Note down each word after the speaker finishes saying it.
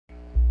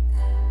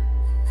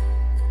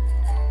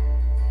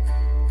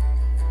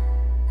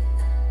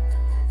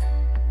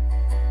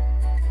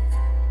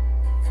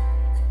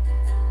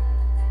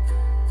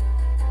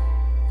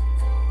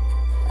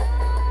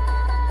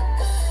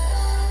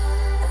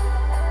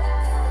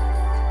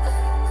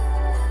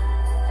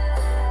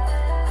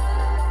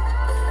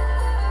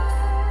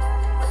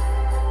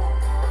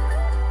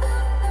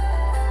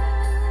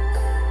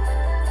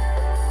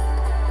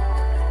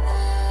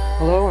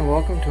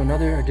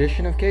another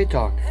edition of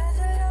K-Talk.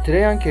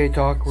 Today on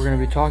K-Talk, we're going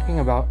to be talking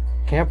about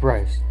Camp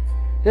Rice.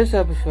 This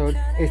episode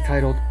is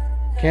titled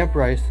Camp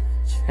Rice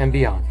and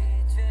Beyond.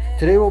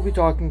 Today we'll be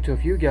talking to a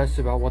few guests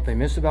about what they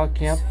miss about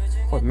camp,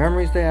 what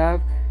memories they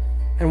have,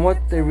 and what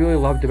they really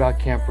loved about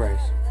Camp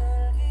Rice.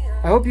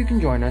 I hope you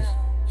can join us,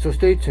 so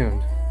stay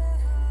tuned.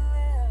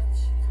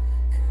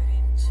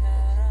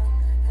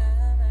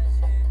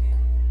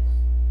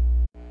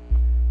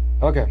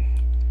 Okay,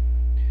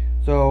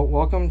 so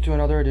welcome to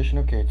another edition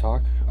of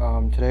K-Talk.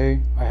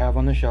 Today I have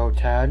on the show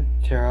Tad,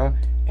 Tara,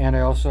 and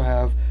I also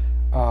have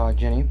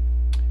Jenny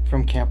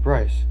from Camp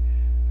Rice.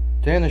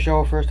 Today on the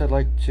show, first I'd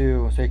like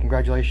to say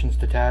congratulations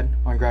to Tad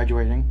on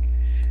graduating.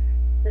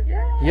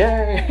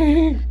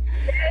 Yay!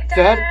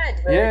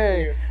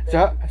 Yay!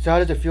 So how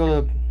does it feel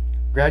to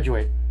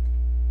graduate?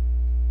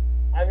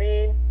 I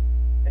mean,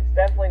 it's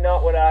definitely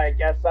not what I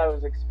guess I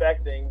was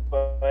expecting,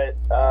 but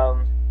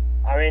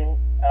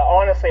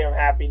honestly, I'm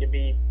happy to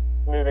be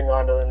moving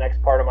on to the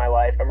next part of my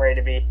life. I'm ready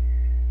to be,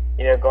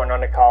 going on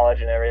to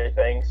college and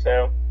everything.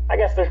 So I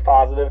guess there's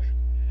positive.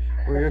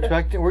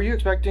 Were you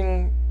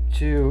expecting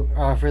to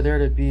for there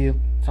to be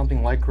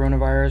something like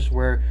coronavirus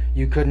where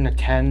you couldn't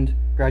attend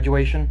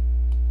graduation?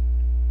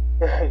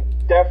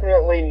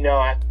 Definitely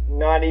not.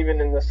 Not even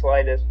in the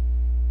slightest.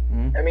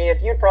 Mm-hmm. I mean,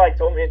 if you'd probably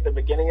told me at the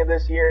beginning of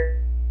this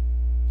year.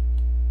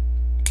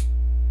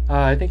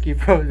 I think you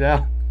froze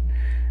out.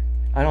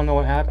 I don't know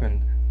what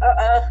happened.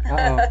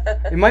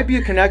 It might be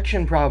a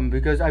connection problem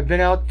because I've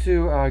been out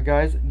to,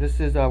 guys,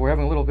 this is, we're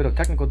having a little bit of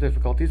technical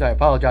difficulties. I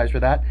apologize for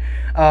that.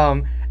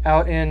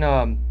 Out in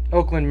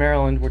Oakland,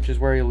 Maryland, which is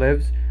where he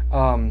lives.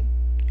 I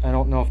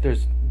don't know if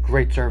there's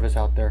great service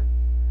out there.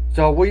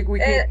 So we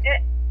can...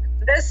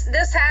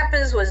 This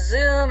happens with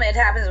Zoom. It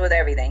happens with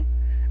everything.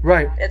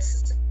 Right.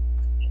 It's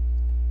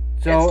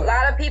a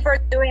lot of people are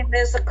doing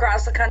this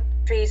across the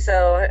country,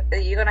 so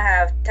you're going to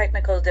have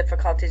technical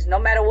difficulties no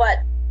matter what.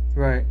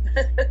 Right.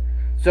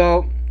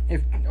 So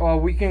if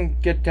we can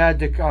get Tad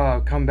to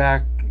come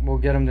back, we'll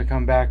get him to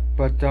come back.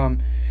 But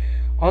on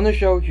the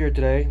show here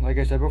today, like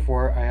I said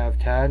before, I have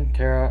Tad,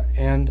 Tara,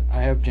 and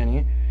I have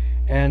Jenny.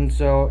 And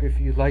so if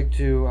you'd like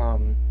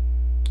to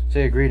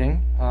say a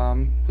greeting,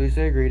 please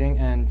say a greeting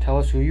and tell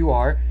us who you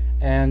are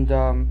and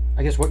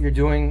I guess what you're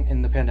doing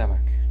in the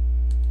pandemic.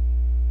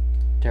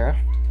 Tara?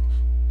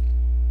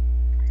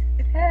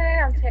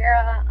 Hey, I'm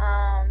Tara.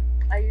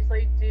 I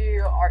usually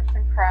do arts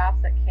and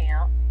crafts at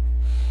camp,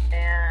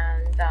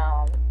 and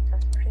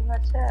that's pretty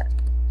much it.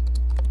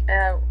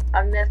 And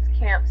I miss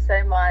camp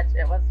so much.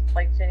 It was,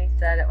 like Jenny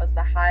said, it was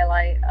the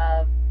highlight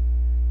of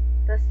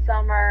the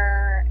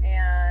summer,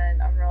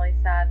 and I'm really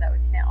sad that we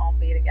can't all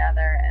be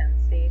together and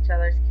see each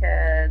other's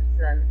kids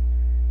and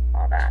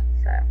all that.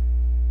 So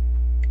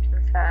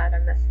I'm sad. I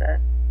miss it.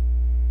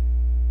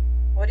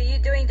 What are you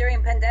doing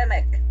during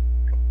pandemic?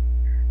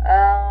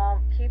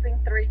 Keeping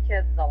 3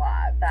 kids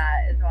alive.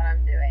 That is what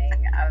I'm doing.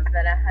 I've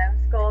been a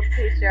homeschool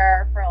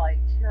teacher for like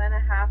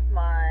 2.5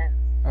 months.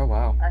 Oh,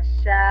 wow. A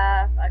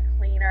chef, a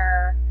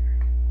cleaner,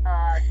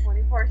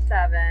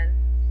 24/7.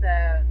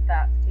 So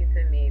that's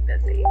keeping me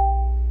busy.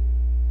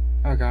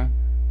 Okay.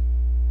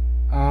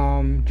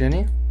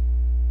 Jenny?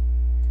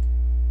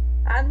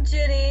 I'm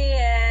Jenny,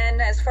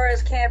 and as far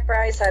as Camp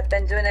Rice, I've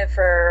been doing it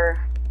for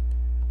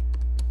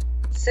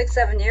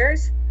 6-7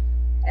 years.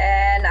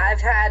 And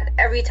I've had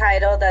every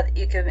title that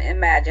you can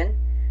imagine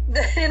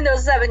in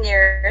those 7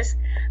 years,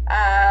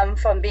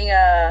 from being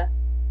a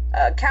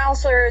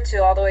counselor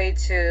to all the way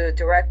to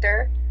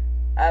director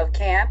of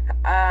camp.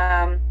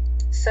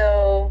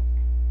 So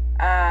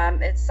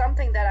it's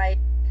something that I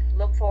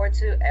look forward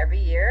to every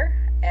year.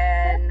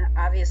 And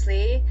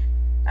obviously,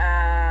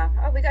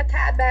 we got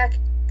Tad back.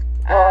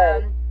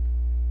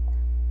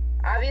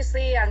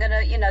 Obviously, I'm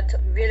gonna,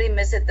 really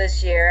miss it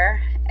this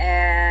year.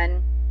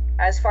 And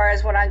as far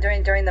as what I'm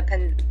doing during the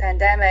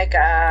pandemic,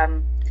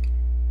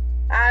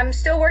 I'm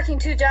still working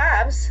 2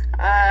 jobs.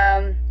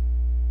 I'm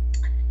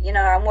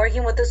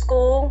working with the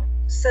school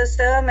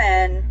system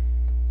and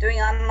doing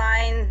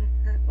online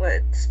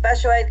with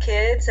special ed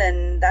kids,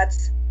 and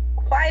that's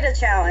quite a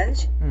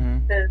challenge.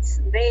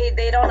 Because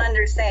they don't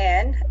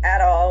understand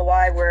at all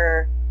why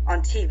we're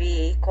on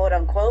TV, quote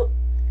unquote.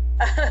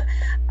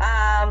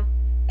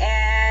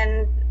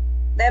 And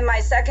then my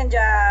second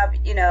job,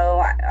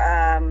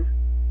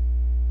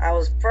 I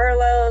was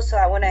furloughed, so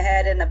I went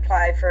ahead and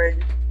applied for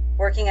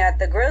working at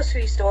the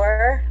grocery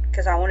store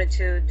because I wanted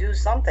to do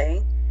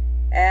something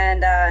and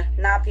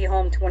not be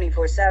home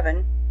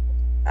 24/7.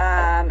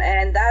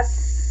 And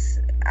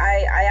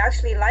I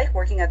actually like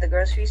working at the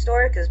grocery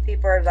store because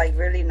people are like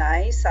really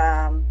nice,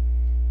 and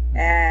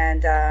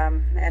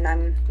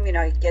I'm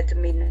get to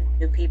meet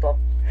new people.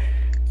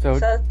 So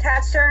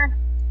Tad's turn.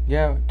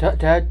 Yeah,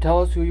 Tad,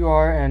 tell us who you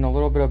are and a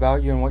little bit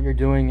about you and what you're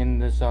doing in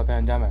this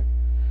pandemic.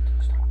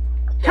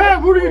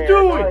 Tad, what are you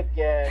doing? Not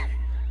again.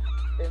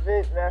 If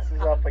it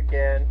messes up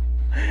again.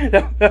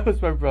 that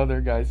was my brother,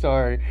 guys.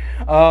 Sorry.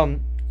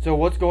 So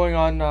what's going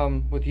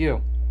on with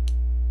you?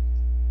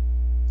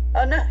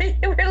 Oh no,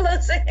 we're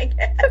losing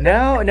again.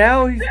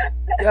 Now he's.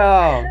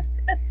 Oh.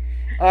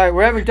 All right,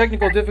 we're having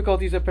technical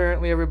difficulties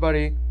apparently,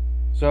 everybody.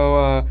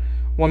 So,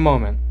 one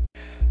moment.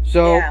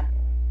 So, Yeah.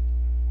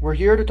 we're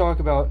here to talk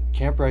about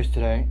Camp Rice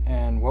today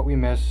and what we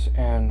miss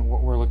and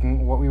what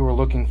we were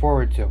looking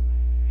forward to.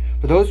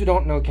 For those who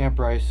don't know Camp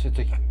Rice, it's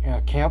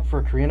a camp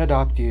for Korean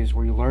adoptees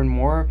where you learn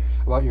more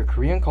about your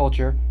Korean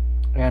culture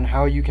and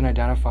how you can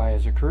identify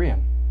as a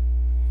Korean.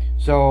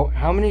 So,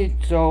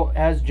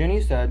 as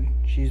Jenny said,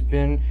 she's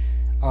been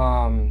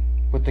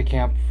with the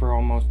camp for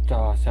almost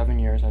 7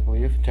 years, I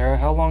believe. Tara,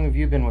 how long have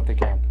you been with the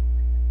camp?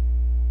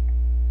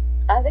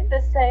 I think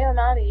the same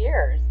amount of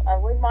years.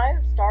 We might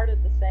have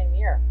started the same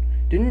year.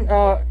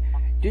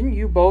 Didn't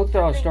you both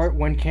start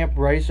when Camp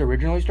Rice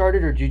originally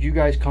started, or did you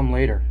guys come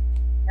later?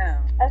 No.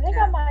 I think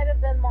I might have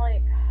been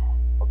like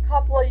a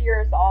couple of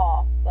years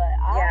off, but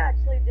I Yeah.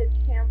 actually did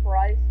Camp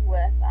Rice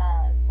with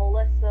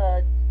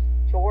Melissa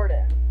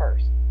Jordan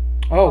first.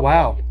 Oh,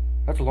 wow.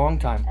 That's a long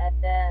time. And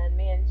then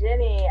me and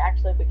Jenny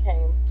actually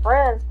became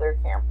friends through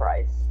Camp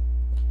Rice.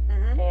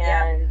 Mm-hmm.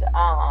 And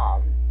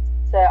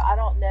so I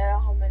don't know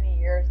how many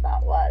years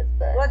that was,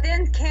 but Well,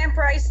 didn't Camp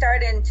Rice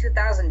start in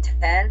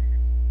 2010?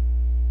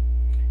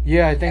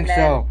 Yeah, I think And then-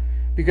 so.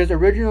 Because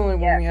originally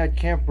when Yeah. we had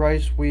Camp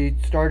Rice, we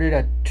started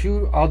at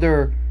 2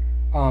 other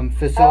I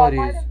facilities.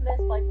 might have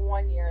missed like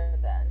 1 year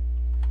then.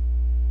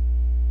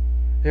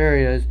 There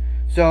he is.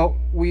 So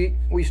we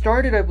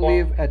started, I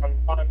believe, at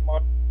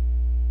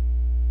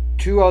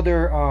 2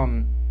 other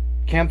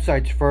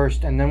campsites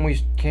first, and then we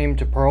came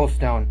to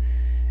Pearlstone.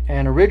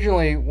 And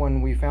originally,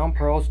 when we found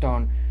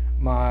Pearlstone,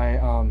 my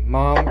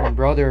mom and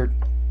brother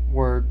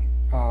were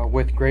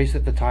with Grace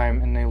at the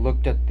time, and they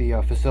looked at the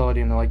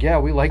facility, and they're like, "Yeah,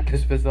 we like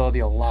this facility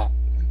a lot."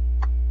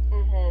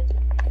 Mm-hmm.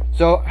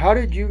 So, how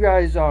did you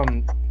guys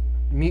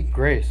meet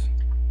Grace?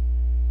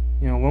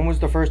 You know, when was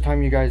the first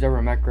time you guys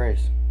ever met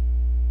Grace?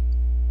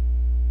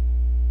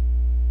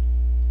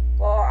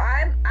 Well,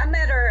 I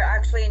met her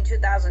actually in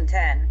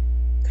 2010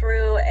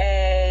 through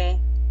a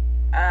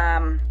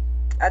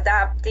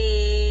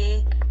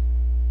adoptee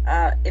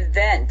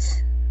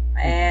event,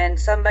 and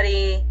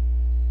somebody,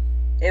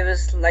 it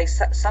was like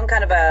some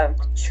kind of a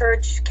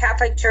church,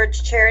 Catholic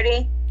church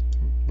charity,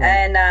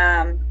 Right.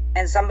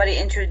 and somebody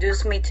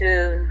introduced me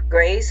to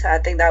Grace. I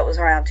think that was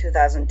around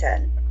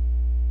 2010.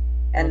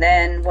 And Okay.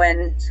 then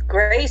when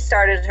Grace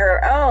started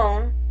her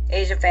own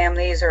Asia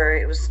Families, or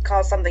it was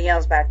called something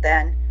else back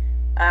then,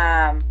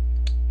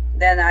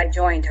 then I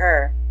joined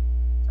her.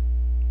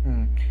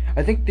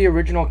 I think the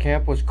original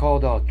camp was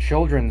called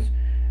Children's,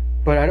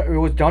 but it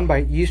was done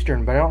by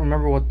Eastern, but I don't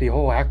remember what the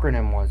whole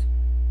acronym was.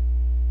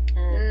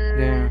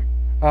 Yeah.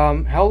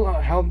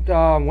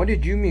 When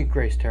did you meet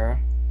Grace, Tara?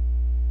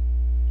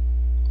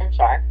 I'm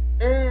sorry.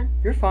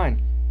 You're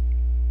fine.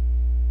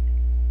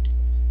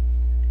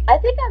 I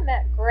think I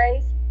met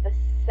Grace the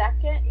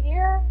second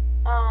year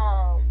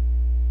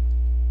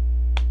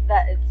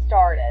that it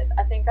started.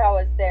 I think I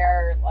was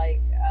there like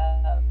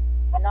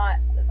not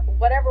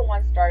whatever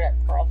one started at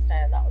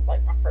Pearlstone. That was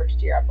like my first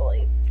year, I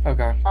believe.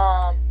 Okay.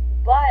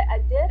 But I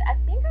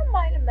think I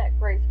might have met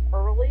Grace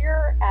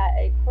earlier at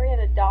a Korean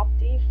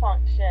adoptee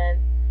function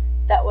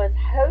that was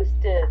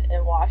hosted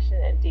in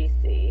Washington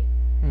D.C.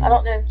 I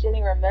don't know if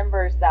Jenny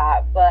remembers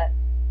that, but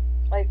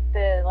like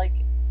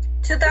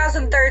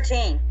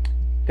 2013.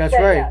 That's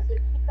yeah, right. yeah, so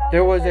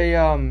There was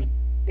 2013.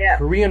 a Yeah.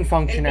 Korean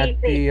function In at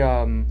DC. the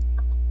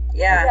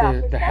Yeah.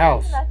 the for some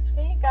house. reason, I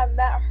think I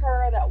met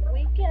her that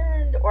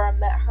weekend, or I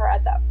met her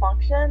at that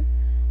function,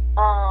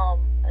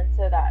 and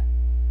so that's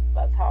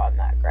how I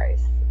met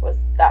Grace, was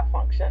that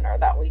function or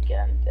that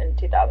weekend in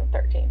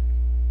 2013.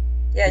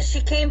 Yeah,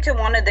 she came to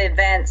one of the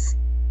events.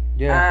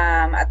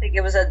 Yeah. I think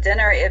it was a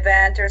dinner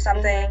event or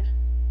something.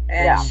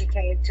 And Yeah. she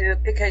came to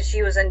because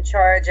she was in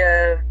charge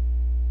of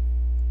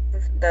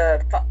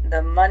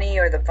the money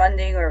or the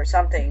funding or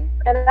something.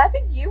 And I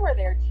think you were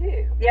there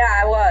too. Yeah,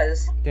 I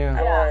was. Yeah.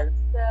 I was.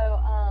 So,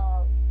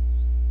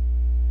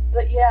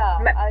 but yeah,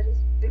 I just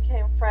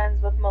became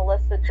friends with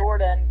Melissa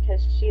Jordan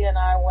because she and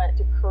I went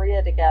to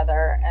Korea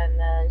together, and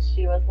then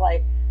she was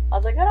like, I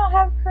was like, I don't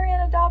have Korean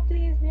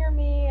adoptees near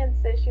me, and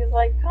so she was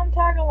like, come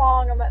tag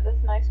along. I met this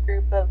nice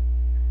group of,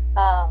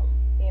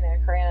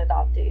 Korean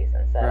adoptees,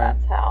 and so Right.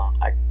 that's how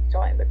I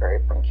joined the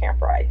group from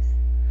Camp Rice.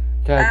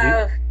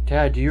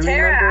 Tad, do you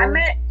Tara,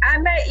 remember? I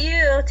met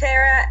you,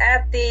 Tara,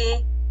 at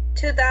the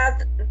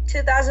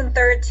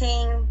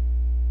 2013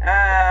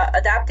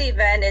 adoptee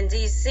event in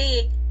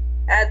DC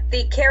at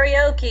the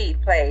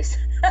karaoke place.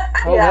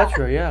 Oh, Yeah. that's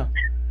right. Yeah.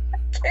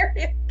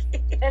 Karaoke.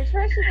 And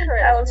Trisha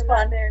That was we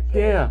fun. met there too.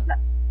 Yeah.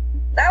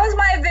 That was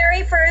my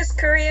very first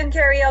Korean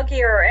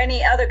karaoke or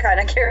any other kind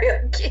of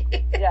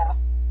karaoke. Yeah.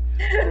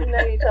 We've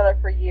known each other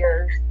for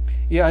years.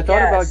 Yeah, I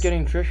thought about Yes.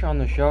 getting Trish on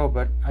the show,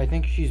 but I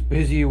think she's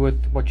busy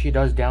with what she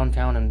does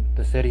downtown in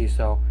the city,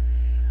 so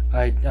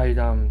I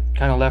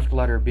kind of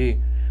let her be.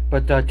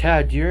 But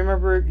Tad, do you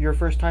remember your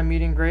first time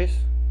meeting Grace?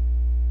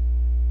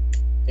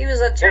 He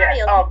was a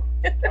child.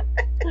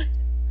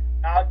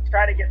 I'll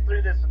try to get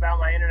through this without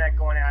my internet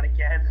going out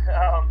again.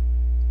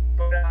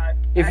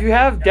 If you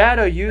have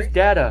data, use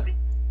data.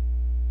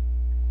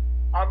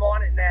 I'm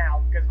on it it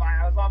now because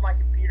I was on my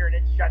computer and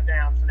it shut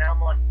down. So now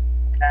I'm on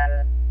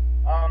data.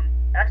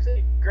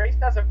 Actually, Grace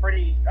has a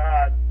pretty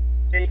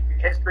big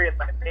history of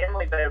my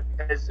family though,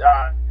 because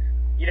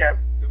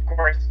of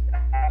course,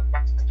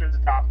 my sister's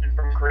adopted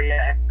from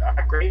Korea,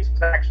 and Grace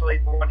was actually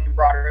the one who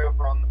brought her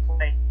over on the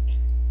plane.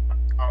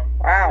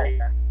 Wow.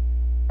 Korea.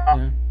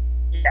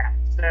 Yeah.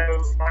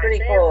 So my pretty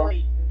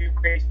family knew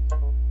Grace.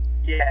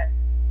 Yeah.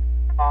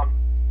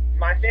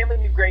 My family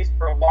knew Grace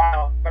for a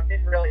while, but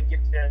didn't really get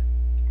to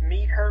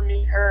meet her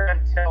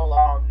until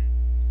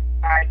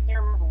I can't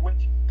remember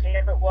which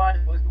camp it was.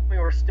 It was when we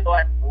were still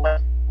at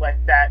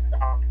that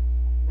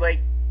lake.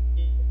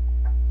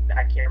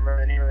 I can't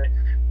remember the name of it.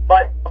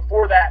 But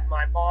before that,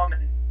 my mom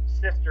and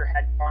sister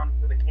had gone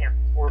to the camp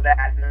before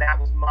that, and that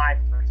was my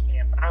first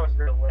camp. And I was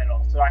real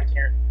little, so I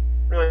can't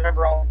really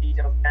remember all the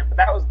details then. But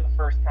that was the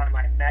first time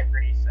I met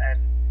Grace, and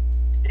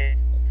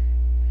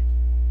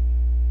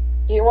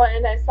You want to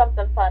know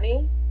something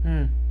funny?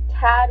 Hmm.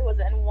 Tad was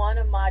in one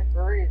of my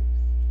groups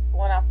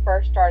when I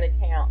first started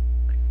camp.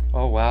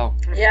 Oh, wow.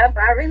 Yep,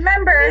 I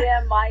remember. Me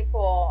and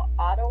Michael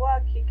Ottawa,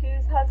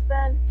 Kiku's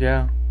husband,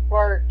 Yeah.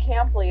 were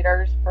camp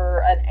leaders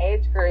for an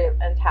age group,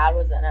 and Tad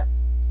was in it.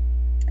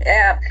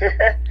 Yeah.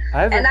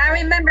 I And I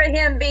remember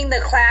him being the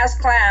class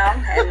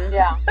clown. And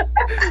Yeah.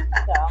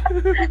 So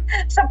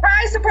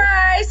surprise,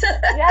 surprise.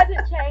 he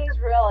hasn't changed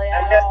really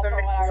at all from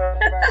what I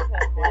remember him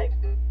like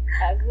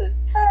as his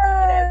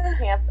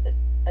camp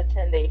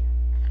attendee.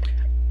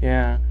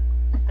 Yeah.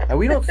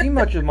 We don't see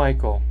much of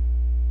Michael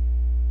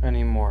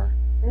anymore.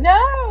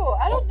 No,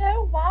 I don't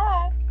know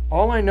why.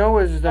 All I know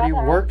is that he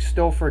Uh-huh. works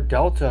still for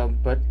Delta,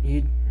 but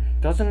he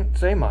doesn't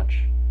say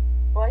much.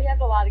 Well, he has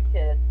a lot of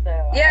kids,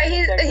 so Yeah, I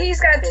think they're he's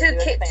just got busy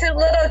with two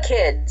family. little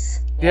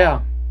kids. Yeah.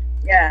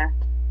 Yeah.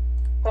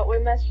 But we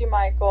miss you,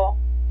 Michael.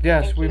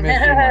 Yes, Thank we you. miss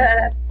you,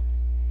 Michael.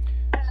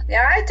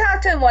 Yeah, I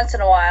talk to him once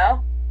in a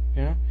while.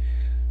 I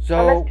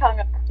So, miss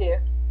Congo too.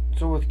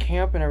 so with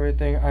camp and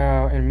everything,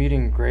 and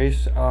meeting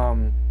Grace,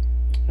 and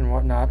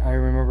whatnot, I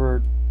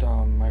remember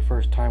my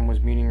first time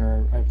was meeting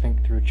her, I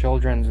think, through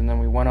Children's, and then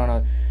we went on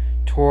a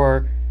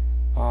tour,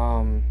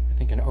 I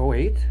think in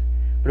 '08,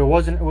 but it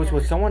was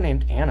with someone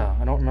named Anna.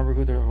 I don't remember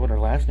what her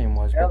last name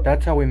was, but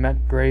that's how we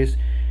met Grace,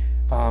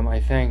 I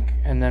think,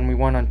 and then we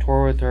went on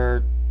tour with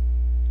her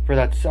for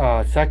that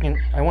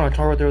I went on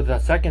tour with her the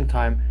second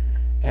time,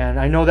 and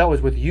I know that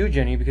was with you,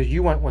 Jenny, because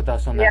you went with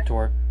us on that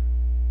tour.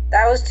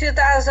 That was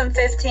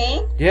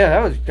 2015. Yeah,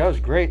 that was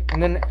great.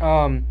 And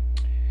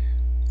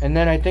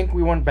then I think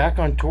we went back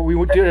on tour.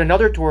 We did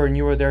another tour, and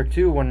you were there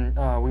too when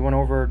we went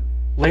over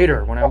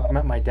later when I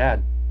met my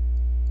dad.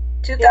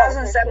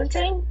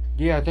 2017?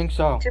 Yeah, I think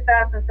so.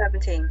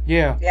 2017.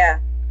 Yeah, Yeah.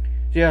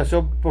 yeah.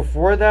 So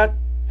before that,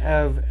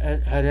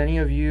 had any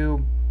of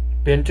you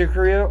been to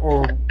Korea,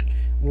 or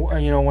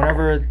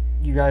whenever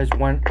you guys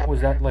went,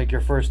 was that like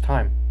your first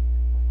time?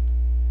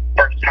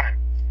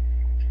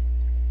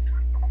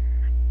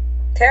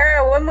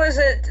 Tara, when was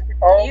it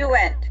you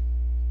went?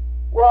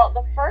 Well,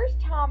 the first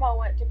time I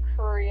went to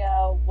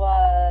Korea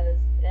was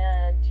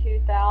in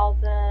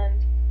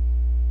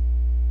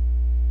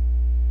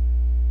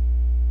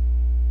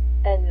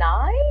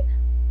 2009.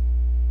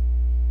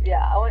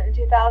 Yeah, I went in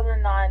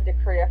 2009 to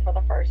Korea for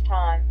the first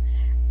time,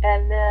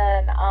 and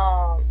then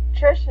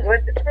Trish and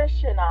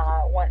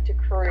I went to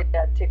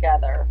Korea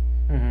together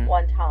Mm-hmm.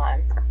 one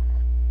time,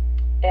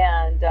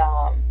 and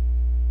so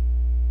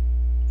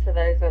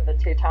those were the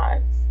two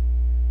times.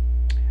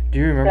 Do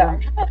you So remember?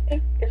 I'm trying to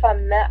think if I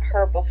met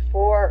her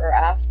before or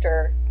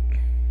after.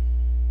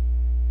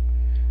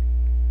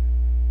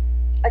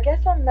 I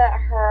guess I met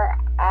her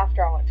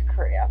after I went to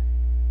Korea.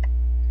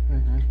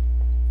 Mm-hmm.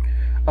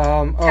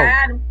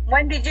 Tad,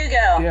 when did you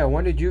go? Yeah.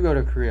 When did you go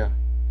to Korea?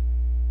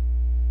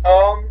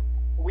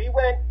 We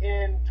went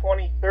in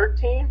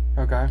 2013.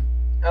 Okay.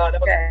 That was a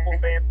full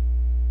family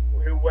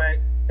who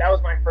went. That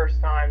was my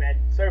first time, and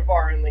so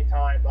far only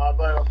time.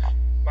 Although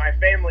my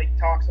family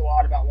talks a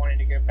lot about wanting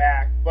to go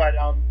back, but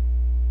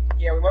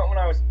yeah, we went when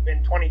I was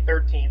in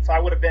 2013, so I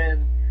would have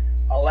been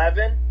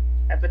 11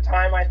 at the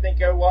time. I think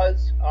it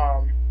was.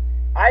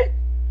 The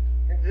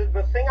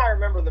thing I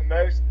remember the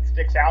most that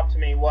sticks out to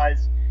me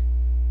was,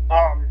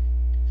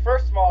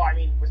 first of all,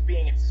 was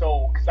being in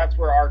Seoul, because that's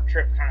where our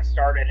trip kind of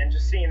started, and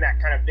just seeing that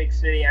kind of big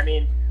city.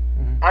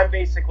 I'm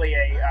basically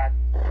a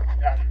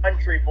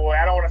country boy.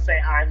 I don't want to say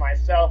I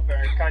myself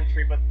are a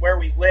country, but where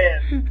we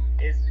live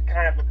is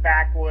kind of a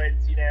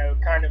backwoods,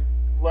 kind of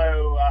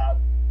low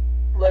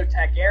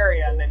tech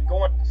area. And then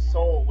going to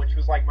Seoul, which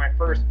was like my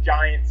first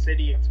giant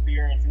city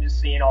experience, and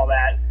just seeing all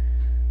that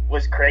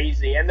was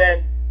crazy. And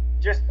then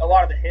just a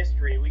lot of the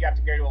history. We got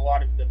to go to a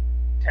lot of the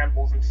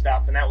temples and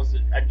stuff, and that was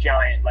a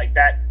giant, like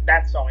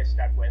that's always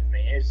stuck with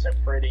me. It's so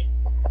pretty.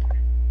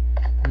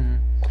 Mm-hmm.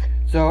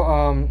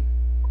 So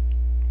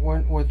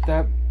with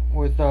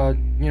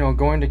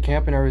going to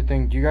camp and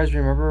everything, do you guys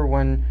remember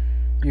when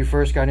you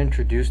first got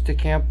introduced to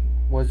camp?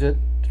 Was it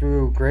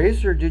through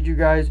Grace, or did you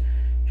guys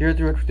hear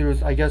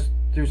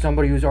through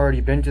somebody who's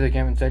already been to the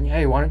camp and said,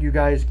 hey, why don't you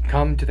guys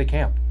come to the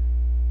camp?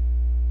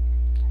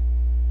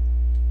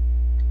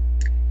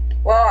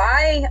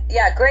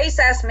 Grace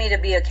asked me to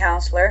be a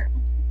counselor.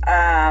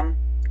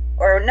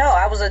 Or no,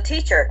 I was a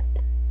teacher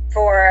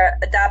for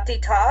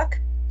Adoptee Talk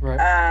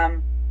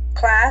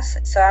class.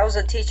 So I was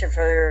a teacher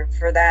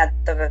for that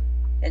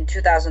in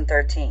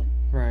 2013.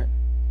 Right.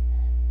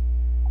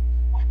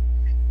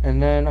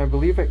 And then I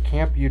believe at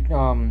camp you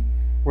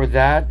were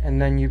that,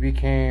 and then you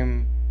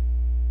became,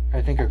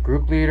 I think, a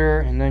group leader,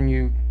 and then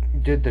you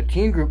did the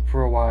teen group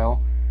for a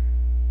while.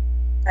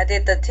 I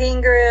did the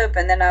teen group,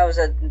 and then I was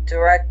a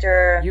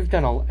director. You've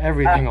done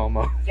everything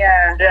almost.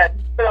 Yeah. Yeah,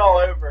 you've been all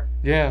over.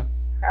 Yeah.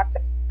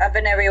 I've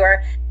been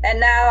everywhere. And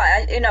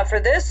now, for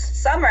this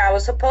summer, I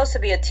was supposed to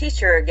be a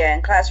teacher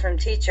again, classroom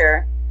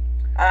teacher.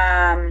 So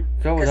was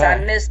Because I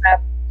missed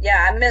that.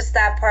 Yeah, I missed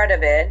that part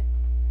of it.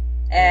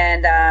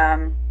 And,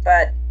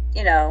 but,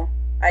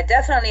 I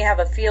definitely have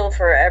a feel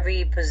for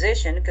every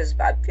position because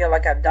I feel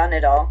like I've done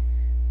it all.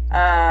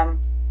 And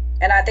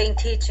I think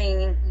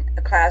teaching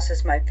a class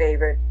is my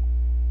favorite.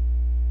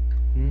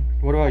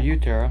 What about you,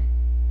 Tara?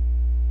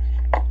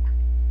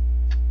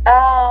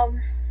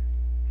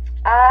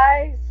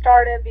 I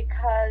started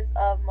because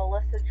of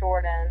Melissa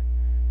Jordan.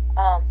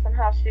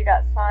 Somehow she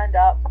got signed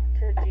up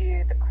to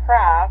do the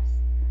crafts,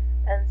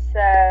 and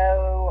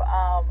so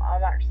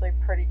I'm actually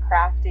pretty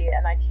crafty,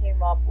 and I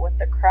came up with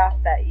the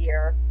craft that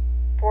year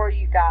for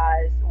you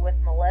guys with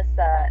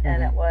Melissa,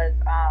 and it was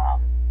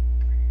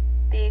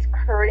these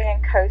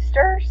Korean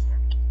coasters,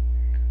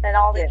 and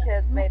all the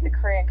kids made the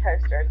Korean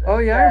coasters. Oh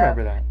yeah, I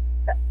remember that.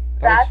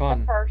 That's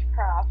the first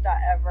craft I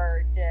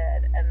ever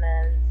did, and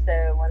then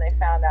so when they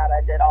found out I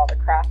did all the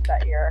crafts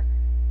that year,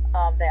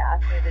 they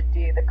asked me to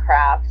do the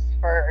crafts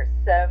for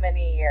so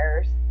many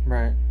years.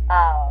 Right.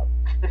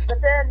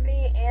 But then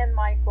me and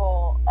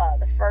Michael,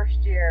 the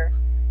first year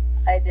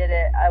I did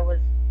it,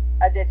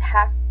 I did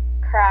half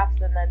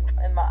crafts, and then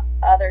in my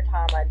other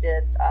time I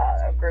did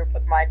a group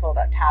with Michael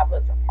that Tab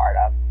was a part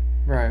of.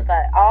 Right.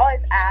 But I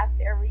always ask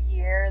every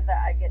year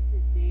that I get to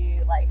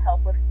do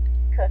help with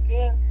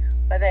cooking,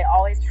 but they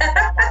always turn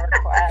down my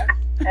request,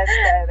 and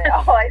so they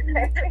always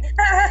make me.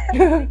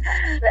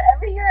 But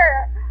every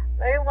year,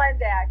 maybe one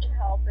day I can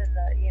help in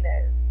the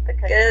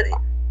cooking. Good.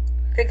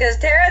 Because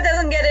Tara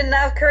doesn't get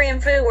enough Korean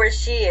food where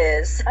she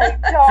is. I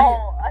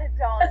don't. It's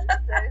so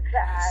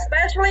sad.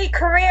 Especially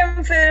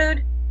Korean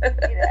food.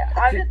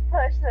 I'm just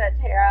pushing that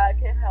Tara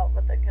can help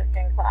with the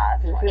cooking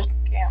class.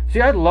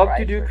 See, I'd love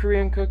to do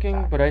Korean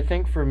cooking, but I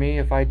think for me,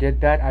 if I did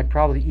that, I'd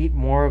probably eat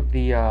more of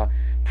the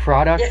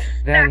product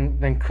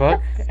than cook,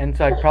 and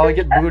so I'd probably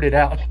get booted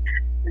out.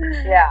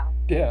 Yeah.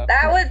 Yeah.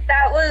 That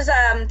was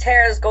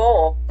Tara's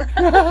goal. But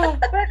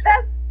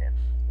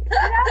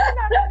now they're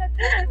not going to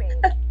cook me.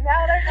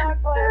 Now they're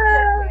not going to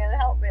cook me and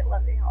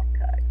let me help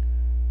cook.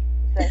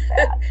 So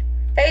sad.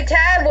 Hey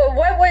Tad,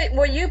 what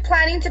were you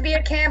planning to be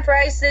at Camp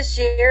Rice this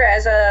year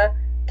as a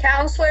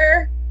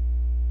counselor?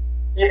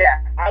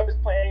 Yeah, I was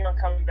planning on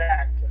coming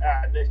back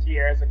this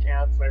year as a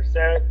counselor,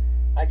 so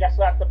I guess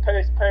I'll have to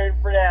postpone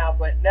for now,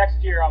 but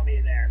next year I'll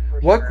be there.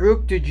 What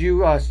group did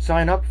you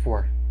sign up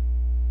for?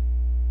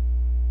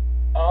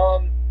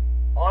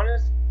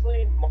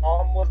 Honestly,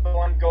 Mom was the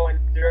one going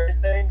through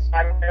everything, so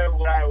I don't know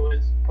what I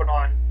was put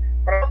on.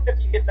 But I don't know if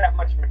you get that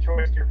much of a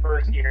choice your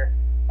first year.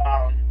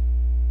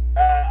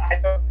 I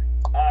know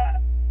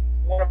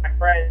one of my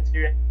friends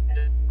who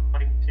ended up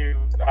going to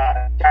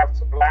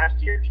counselor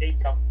last year,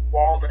 Jacob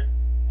Wallman,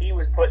 he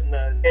was put in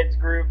the kids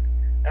group,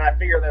 and I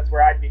figured that's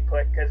where I'd be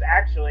put, because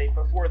actually,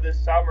 before this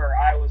summer,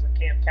 I was a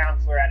camp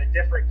counselor at a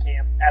different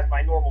camp as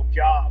my normal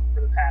job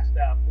for the past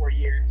 4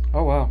 years.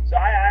 Oh, wow. So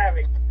I have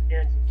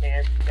experience in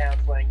camp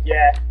counseling,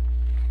 yeah.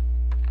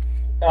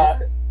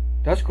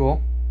 That's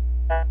cool.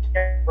 I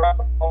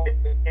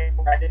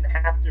didn't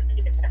have to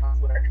be a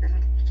counselor.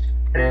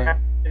 I didn't have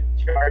to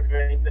charge of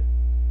anything.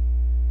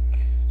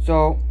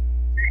 So...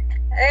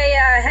 Hey,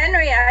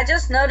 Henry, I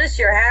just noticed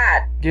your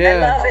hat. Yeah. I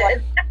love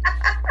it.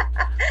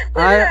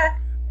 Yeah,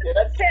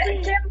 that's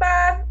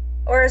kimbap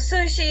or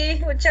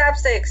sushi with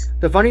chopsticks.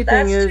 The funny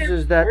thing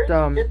is that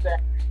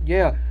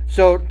that.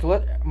 So to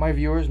let my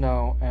viewers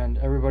know and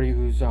everybody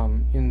who's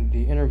in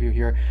the interview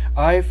here,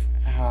 I've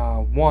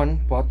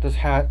bought this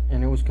hat,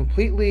 and it was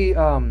completely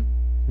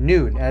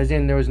nude, as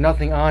in there was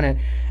nothing on it,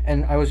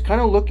 and I was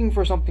kind of looking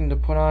for something to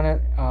put on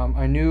it.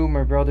 I knew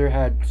my brother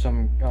had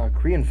some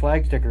Korean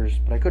flag stickers,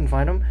 but I couldn't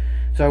find them,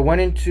 so I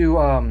went into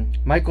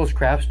Michael's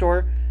craft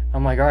store.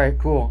 I'm like, all right,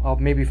 cool, I'll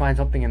maybe find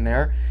something in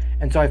there.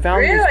 And so I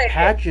found these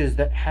patches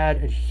that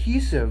had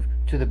adhesive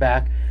to the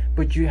back,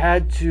 but you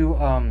had to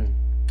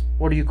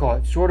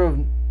sort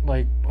of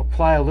like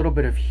apply a little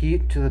bit of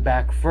heat to the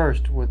back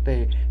first with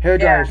a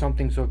hairdryer or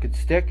something so it could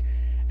stick.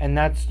 And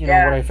that's what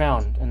I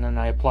found, and then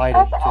I applied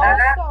it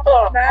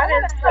to That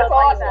is so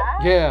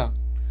awesome. Yeah.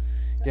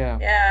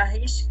 Yeah,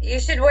 you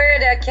should wear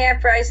it at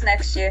Camp Rice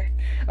next year.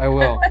 I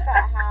will.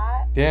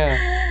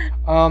 Yeah.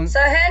 So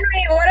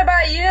Henry, what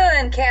about you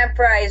in Camp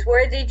Rice?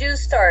 Where did you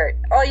start?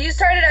 Oh, you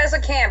started as a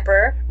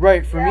camper.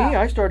 Right. For me,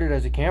 I started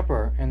as a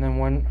camper, and then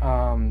when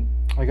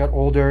I got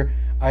older,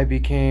 I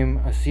became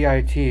a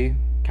CIT,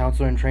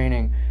 counselor in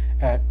training,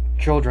 at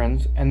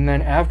children's, and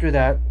then after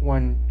that,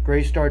 when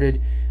Grace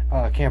started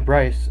Camp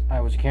Rice,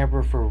 I was a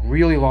camper for a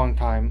really long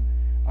time,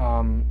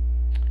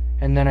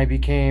 and then I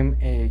became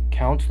a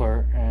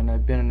counselor, and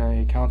I've been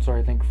a counselor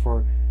I think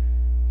for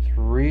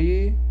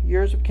 3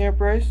 years of Camp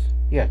Rice.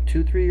 Yeah,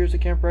 3 years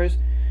of Camp Rice,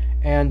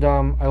 and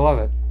I love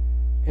it.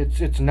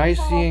 It's nice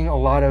seeing a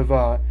lot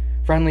of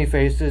friendly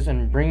faces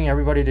and bringing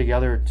everybody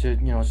together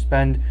to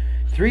spend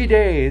 3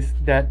 days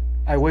that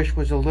I wish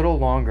was a little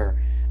longer.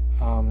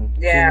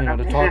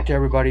 To talk to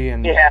everybody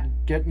and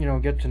get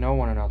to know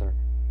one another.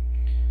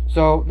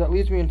 So that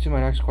leads me into my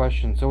next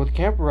question. So with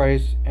Camp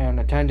Rice and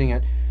attending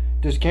it,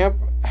 does camp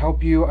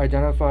help you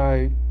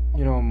identify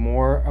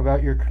more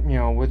about your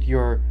with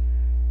your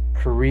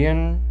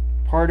Korean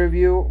part of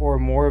you or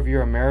more of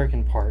your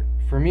American part?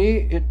 For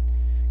me, it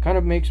kind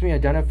of makes me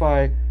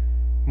identify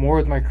more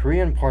with my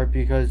Korean part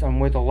because I'm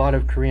with a lot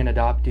of Korean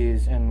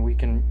adoptees and we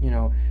can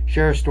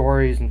share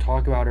stories and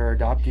talk about our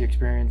adoptee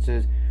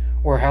experiences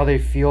or how they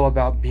feel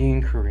about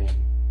being Korean,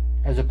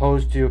 as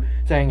opposed to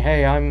saying,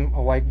 hey, I'm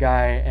a white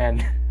guy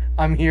and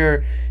I'm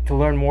here to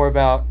learn more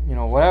about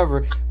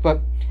whatever.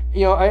 But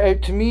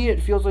to me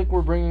it feels like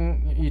we're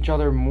bringing each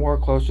other more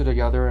closer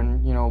together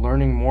and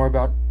learning more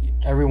about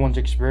everyone's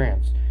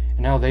experience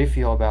and how they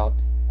feel about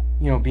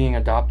being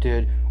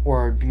adopted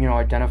or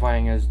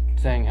identifying as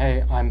saying,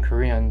 hey, I'm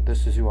Korean,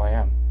 this is who I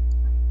am.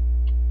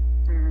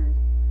 Mm-hmm.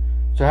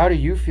 So how do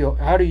you feel?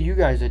 How do you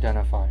guys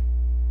identify?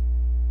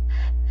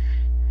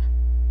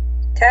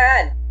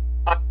 Tad.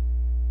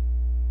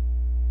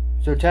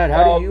 So Tad,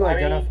 how do you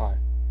identify?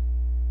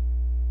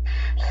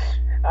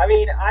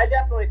 I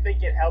definitely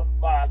think it helped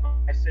my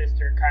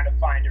sister kind of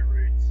find her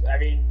roots.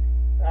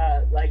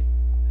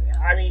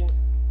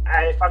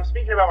 If I'm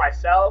speaking about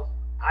myself,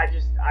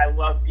 I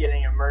love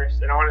getting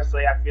immersed, and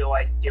honestly, I feel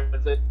like it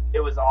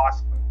was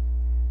awesome.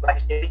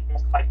 It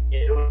was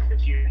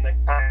confusing the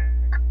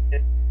kind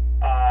of,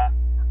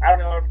 I don't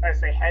know if I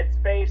say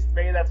headspace,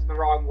 maybe that's the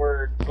wrong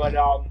word, but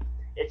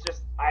it's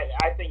just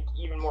I think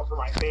even more for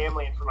my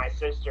family and for my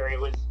sister,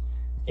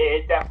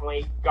 it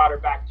definitely got her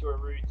back to her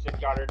roots and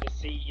got her to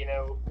see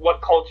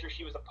what culture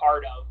she was a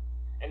part of,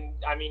 and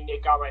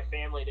it got my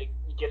family to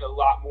get a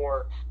lot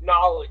more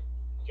knowledge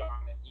on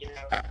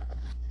it.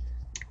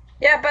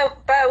 Yeah, but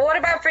what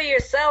about for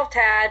yourself,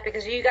 Tad?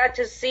 Because you got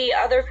to see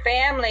other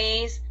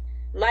families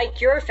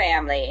like your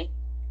family.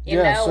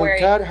 So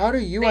Tad, how do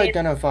you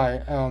identify?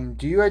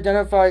 Do you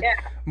identify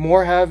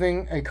more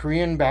having a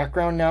Korean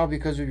background now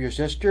because of your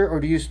sister, or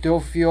do you still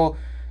feel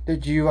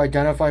that you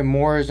identify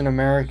more as an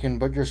American,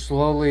 but you're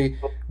slowly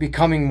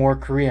becoming more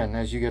Korean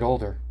as you get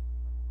older?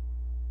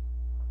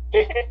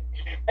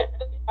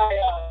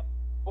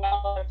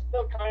 I'm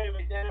still kind of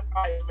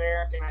identifying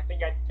American. I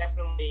think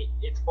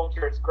its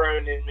culture has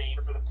grown in me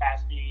for the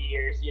past few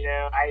years.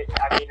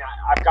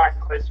 I've gotten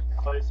closer and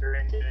closer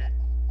into it.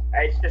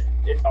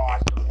 It's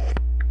awesome.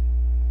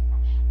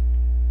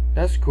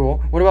 That's cool.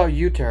 What about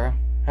you, Tara?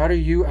 How do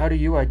you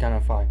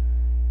identify?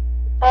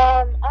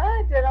 I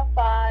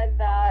identify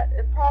that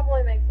it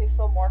probably makes me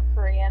feel more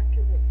Korean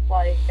because it's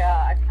like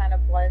I kind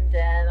of blend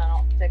in. I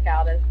don't stick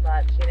out as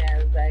much.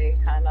 They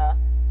kind of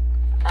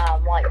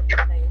like the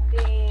same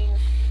things,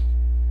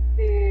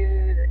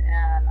 food,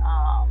 and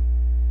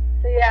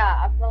so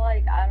yeah, I feel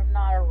like I'm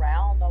not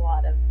around a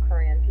lot of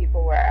Korean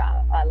people where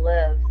I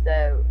live.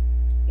 So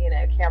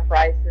Camp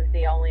Rice is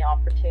the only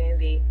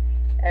opportunity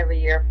every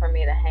year for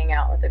me to hang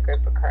out with a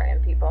group of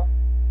Korean people.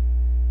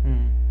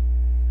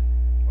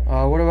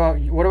 What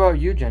about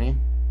you, Jenny?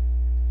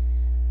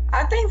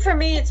 I think for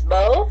me it's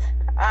both.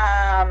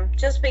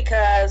 Just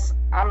because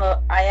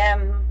I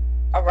am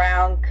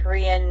around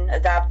Korean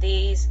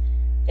adoptees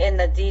in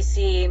the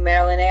DC,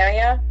 Maryland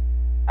area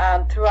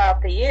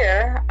throughout the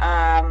year,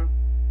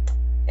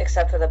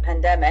 except for the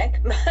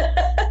pandemic.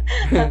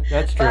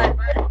 That's true.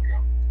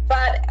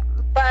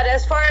 But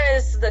as far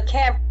as the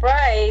Camp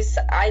Rice,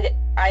 I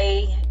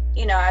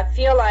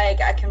feel like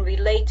I can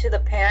relate to the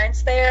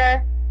parents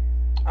there,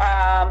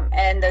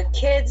 and the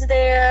kids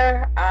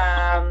there,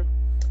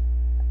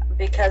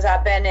 because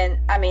I've been in.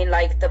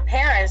 The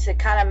parents, it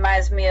kind of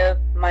reminds me of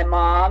my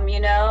mom,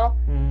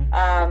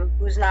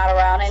 who's not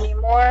around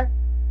anymore.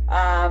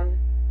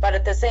 But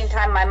at the same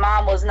time, my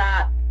mom was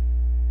not.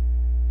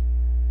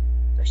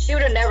 She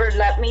would have never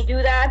let me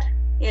do that,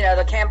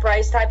 the Camp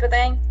Rice type of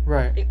thing.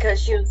 Right. Because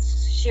she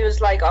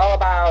was like all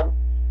about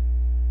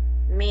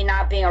me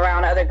not being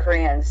around other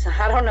Koreans.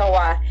 I don't know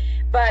why,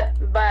 but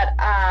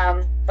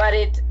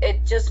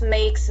it just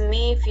makes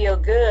me feel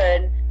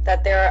good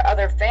that there are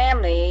other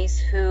families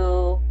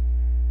who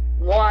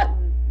want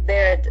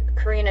their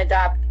Korean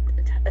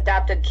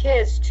adopted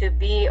kids to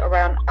be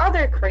around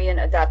other Korean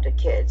adopted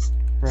kids,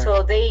 right.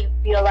 So they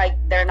feel like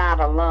they're not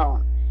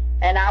alone.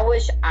 And I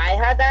wish I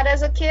had that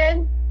as a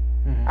kid,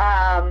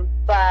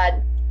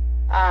 but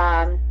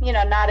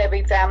not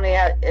every family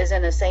is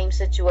in the same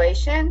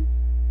situation.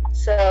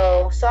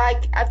 So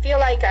I feel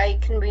like I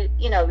can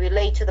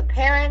relate to the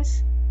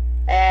parents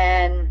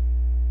and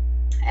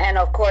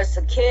of course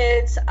the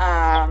kids,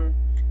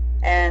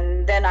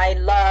 And then I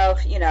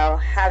love,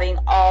 having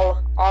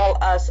all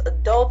us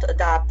adult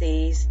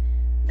adoptees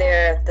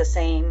there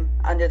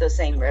under the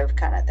same roof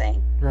kind of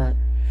thing. Right.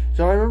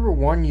 So I remember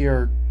one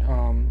year,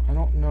 I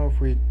don't know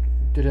if we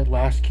did it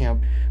last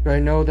camp, but I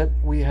know that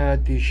we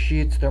had these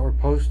sheets that were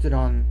posted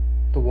on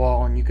the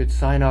wall, and you could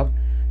sign up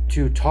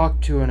to talk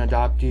to an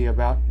adoptee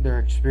about their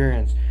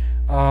experience.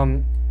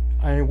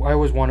 I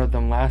was one of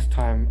them last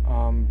time,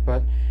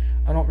 but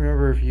I don't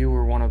remember if you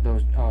were one of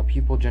those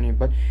people, Jenny.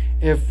 But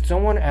if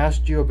someone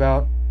asked you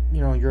about,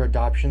 your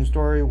adoption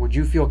story, would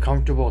you feel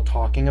comfortable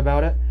talking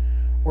about it?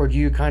 Or do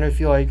you kind of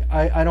feel like,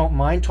 I don't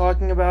mind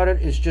talking about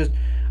it, it's just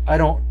I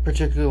don't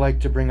particularly like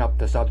to bring up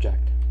the subject?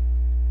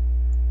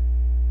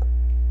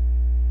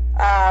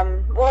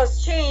 Well,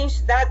 it's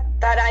changed. That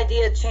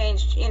idea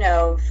changed,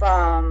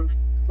 from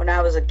when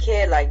I was a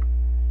kid, like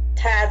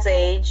Tad's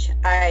age.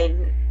 I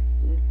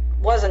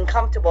wasn't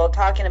comfortable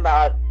talking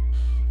about,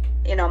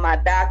 my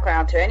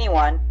background to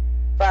anyone.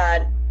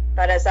 But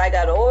as I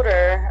got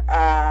older,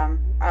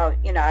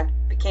 I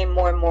became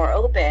more and more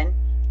open.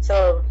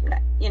 So,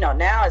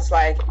 now it's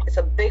like it's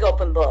a big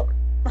open book.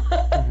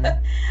 Mm-hmm.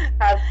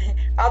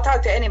 I'll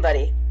talk to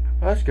anybody.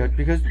 That's good,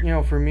 because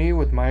for me,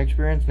 with my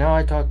experience now,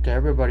 I talk to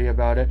everybody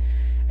about it.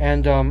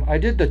 And I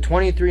did the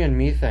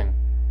 23andMe thing,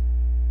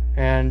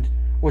 and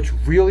what's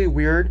really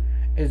weird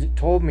is it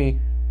told me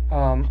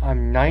I'm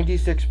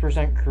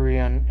 96%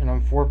 Korean and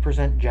I'm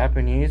 4%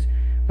 Japanese,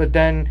 but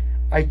then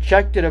I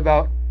checked it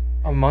about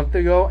a month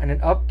ago and it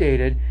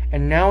updated,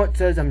 and now it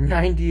says I'm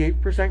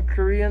 98%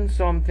 Korean.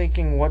 So I'm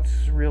thinking,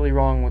 what's really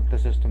wrong with the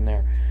system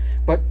there?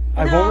 But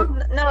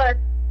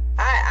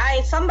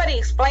somebody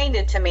explained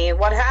it to me.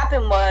 What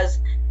happened was,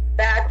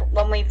 back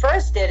when we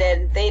first did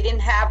it, they didn't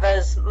have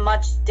as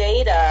much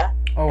data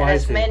and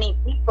as many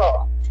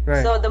people.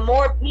 Right. So the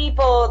more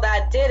people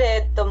that did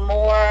it, the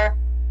more,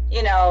 we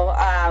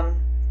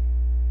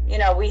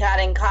had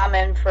in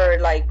common for,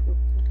 like,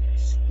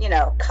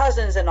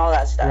 cousins and all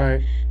that stuff.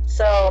 Right.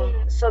 So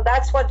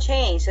that's what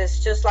changed.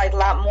 It's just like a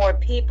lot more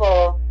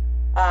people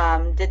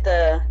did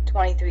the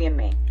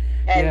 23andMe.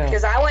 And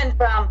because I went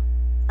from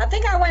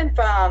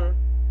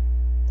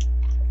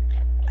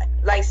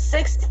like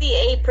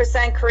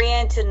 68%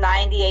 Korean to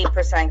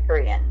 98%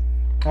 Korean.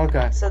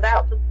 Okay. So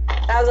that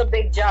was a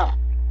big jump.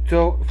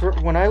 So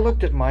when I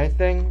looked at my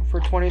thing for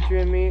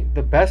 23andMe,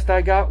 the best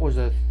I got was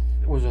a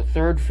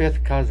third,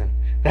 fifth cousin.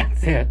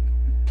 That's it.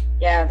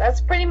 Yeah, that's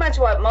pretty much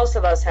what most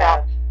of us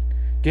have.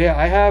 Yeah,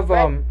 I have.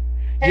 Right.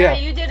 Yeah. Tara,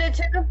 you did it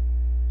too?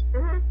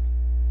 Mm-hmm.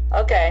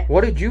 Okay.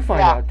 What did you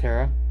find out,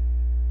 Tara?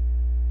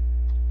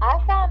 I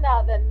found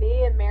out that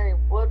me and Mary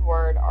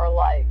Woodward are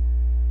like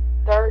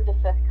third to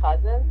fifth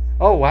cousins.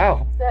 Oh,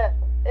 wow. So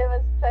it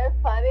was so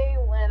funny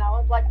when I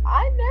was like,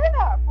 I know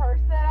that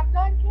person. I've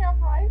done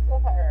Camp Rice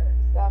with her.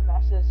 So I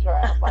messaged her.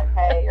 I was like,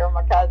 hey, you're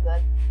my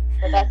cousin.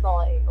 But that's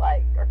only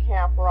like our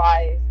Camp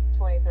Rice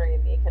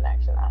 23andMe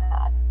connection I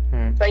had.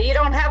 But you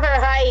don't have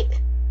her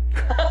height.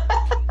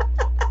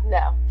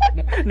 No.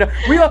 No,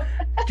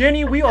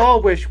 Jenny, we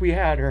all wish we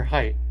had her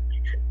height.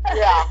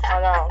 Yeah, I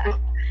know.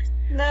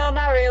 No,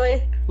 not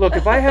really. Look,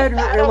 if I had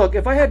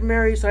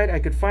Mary's height, I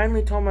could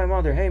finally tell my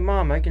mother, "Hey,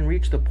 Mom, I can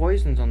reach the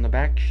poisons on the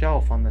back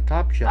shelf, on the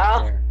top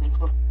shelf there."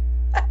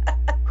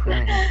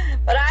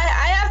 But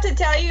I have to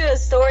tell you a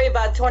story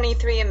about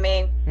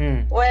 23andMe.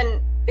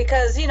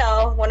 Because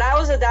when I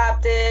was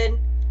adopted,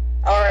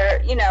 I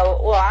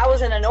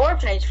was in an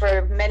orphanage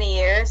for many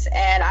years,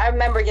 and I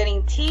remember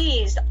getting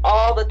teased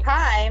all the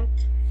time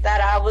that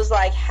I was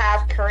like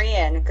half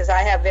Korean because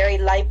I have very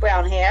light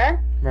brown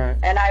hair, right?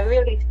 And I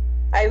really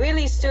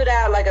stood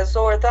out like a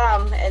sore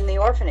thumb in the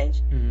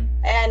orphanage. Mm-hmm.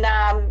 And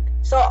and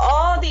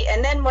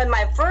then when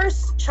my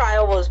first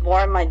child was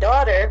born, my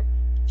daughter,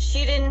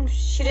 she didn't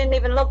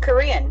even look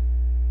Korean,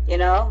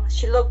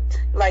 she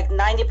looked like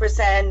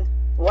 90%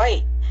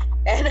 white.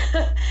 And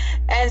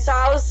so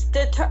I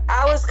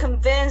was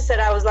convinced that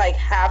I was like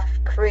half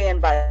Korean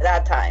by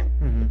that time.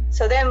 Mm-hmm.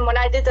 So then when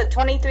I did the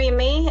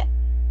 23andMe,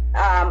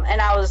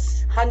 and I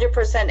was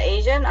 100%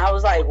 Asian, I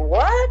was like,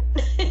 what?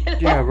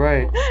 Yeah,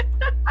 right.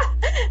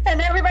 And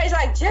everybody's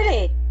like,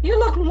 Jenny, you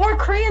look more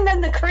Korean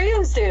than the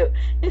Koreans do.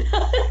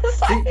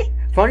 See,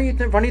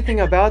 funny thing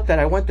about that,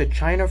 I went to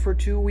China for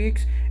 2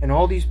 weeks, and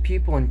all these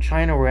people in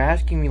China were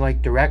asking me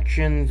like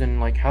directions and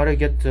like how to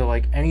get to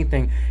like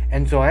anything,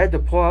 and so I had to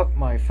pull out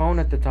my phone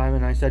at the time,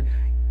 and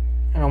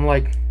I'm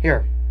like,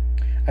 here.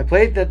 I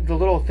played the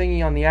little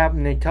thingy on the app,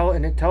 and it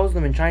tells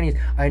them in Chinese.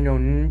 I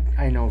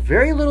know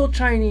very little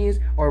Chinese,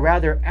 or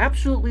rather,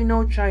 absolutely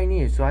no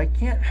Chinese, so I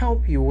can't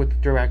help you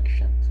with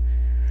directions.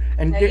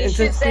 And you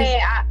should say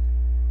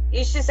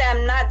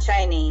I'm not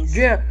Chinese.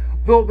 Yeah,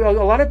 well, a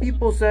lot of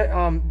people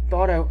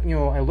thought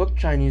I looked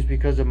Chinese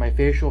because of my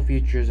facial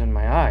features and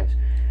my eyes.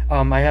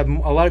 I have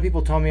a lot of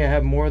people tell me I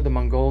have more of the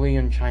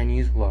Mongolian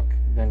Chinese look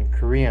than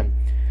Korean.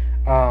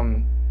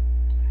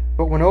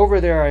 But when over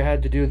there, I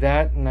had to do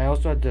that, and I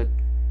also had to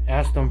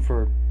ask them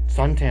for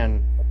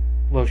suntan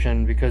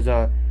lotion because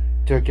to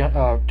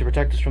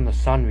protect us from the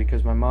sun,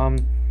 because my mom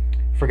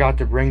forgot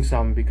to bring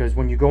some, because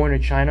when you go into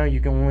China,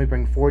 you can only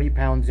bring 40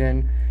 pounds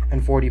in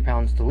and 40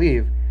 pounds to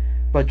leave.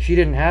 But she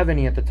didn't have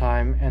any at the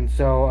time, and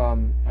so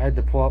I had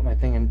to pull out my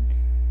thing and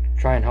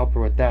try and help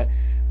her with that.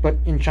 But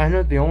in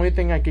China, the only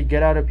thing I could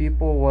get out of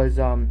people was,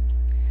 oh,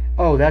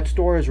 that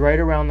store is right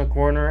around the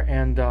corner,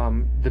 and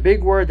the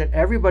big word that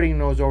everybody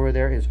knows over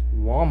there is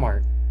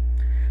Walmart.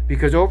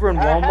 Because over in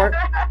Walmart,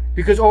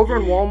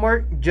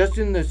 just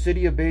in the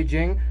city of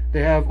Beijing,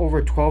 they have over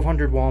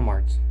 1,200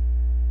 Walmarts.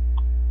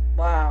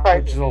 Wow.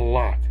 Which is a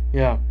lot.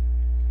 Yeah.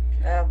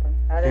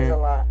 That is a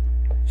lot.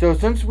 So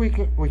since we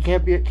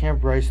can't be at Camp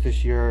Bryce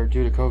this year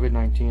due to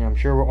COVID-19, I'm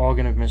sure we're all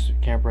going to miss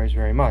Camp Bryce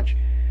very much.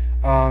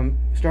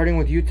 Starting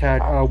with you,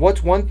 Tad,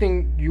 what's one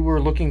thing you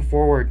were looking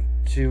forward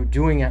to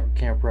doing at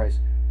Camp Bryce?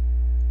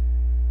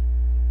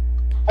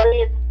 I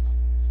mean,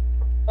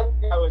 one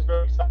thing I was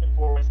very excited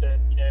for was to,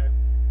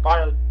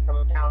 finally become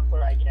a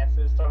counselor, I guess,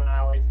 is something I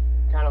always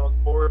kind of look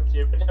forward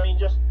to. But, I mean,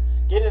 just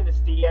getting to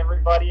see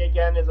everybody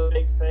again is a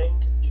big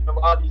thing, because, a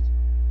lot of these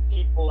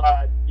people,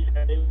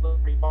 they live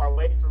pretty far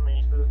away from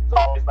me, so it's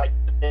always, like,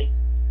 the big,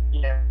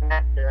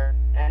 factor.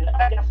 And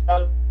I guess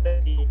I've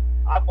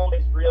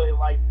always really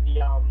liked the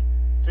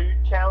food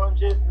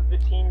challenges that the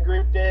teen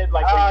group did,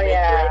 like, where you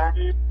make your own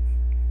food.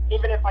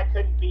 Even if I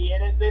couldn't be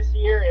in it this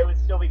year, it would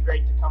still be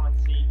great to come and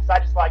see, because I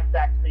just like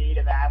that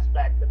creative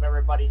aspect of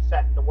everybody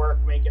setting to work,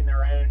 making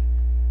their own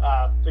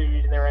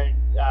food and their own,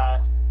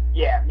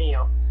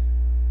 meal.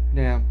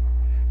 Yeah.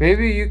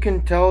 Maybe you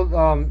can tell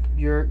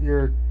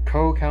your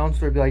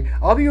co-counselor, be like,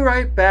 I'll be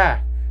right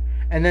back,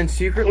 and then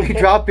secretly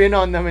drop in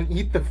on them and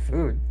eat the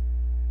food.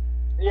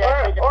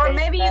 Yeah. Or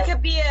maybe you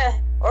could be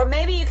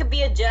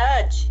a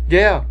judge.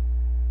 Yeah.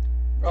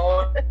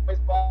 Oh,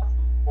 it's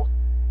possible.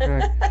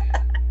 Right.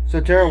 So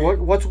Tara,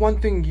 what's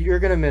one thing you're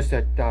gonna miss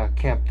at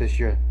camp this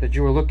year that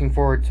you were looking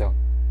forward to?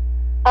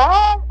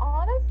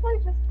 Honestly,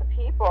 just the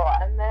people.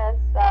 I miss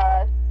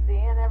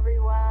seeing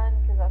everyone,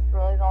 because that's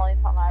really the only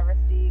time I ever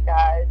see you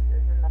guys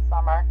is in the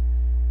summer.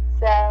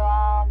 So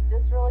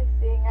just really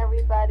seeing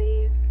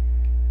everybody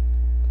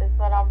is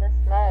what I'll miss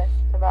most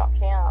about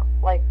camp.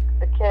 Like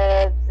the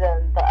kids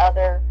and the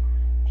other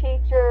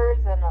teachers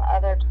and the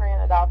other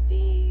Korean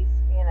adoptees.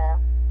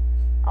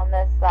 I'll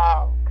miss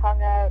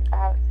Kung Oak. I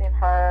haven't seen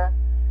her.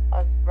 I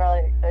was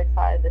really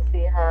excited to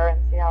see her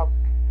and see how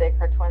big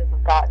her twins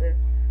have gotten.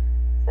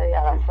 So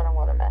yeah, that's what I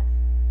want to miss.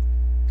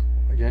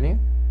 Jenny?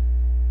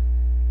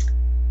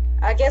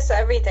 I guess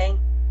everything.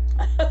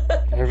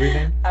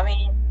 Everything? I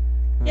mean,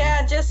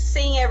 yeah, just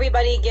seeing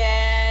everybody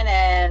again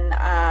and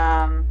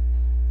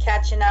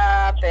catching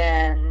up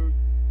and,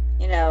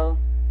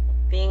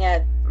 being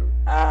at,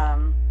 at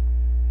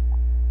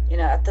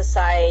the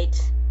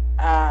site.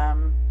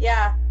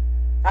 Yeah,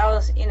 I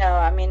was,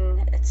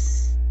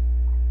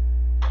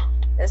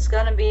 it's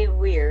going to be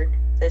weird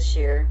this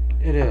year.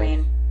 It is. I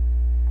mean,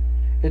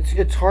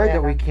 it's hard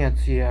that we can't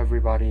see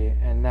everybody,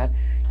 and that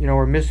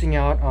we're missing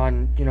out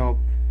on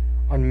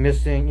on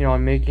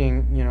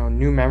making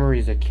new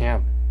memories at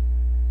camp.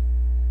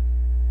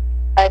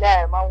 I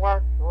know, my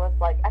work was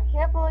like, I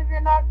can't believe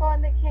you're not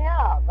going to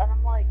camp, and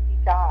I'm like, you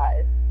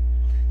guys.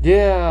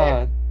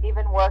 Yeah.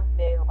 Even work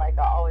knew, like,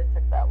 I always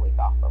took that week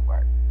off of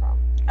work.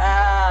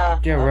 Yeah,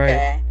 okay.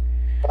 Right.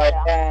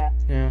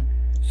 Yeah.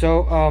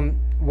 So,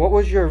 what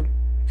was your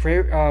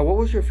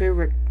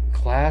favorite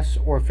class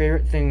or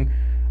favorite thing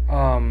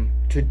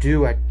to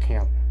do at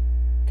camp,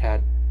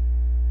 Tad?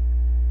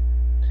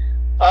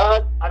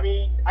 I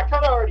mean, I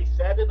kind of already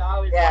said it. I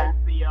always like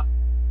the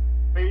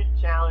food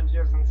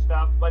challenges and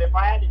stuff. But if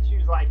I had to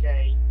choose like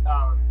a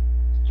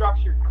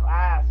structured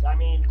class, I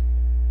mean,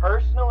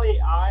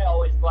 personally, I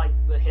always liked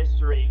the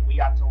history we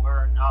got to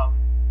learn.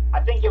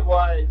 I think it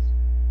was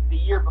the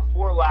year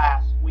before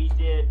last we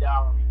did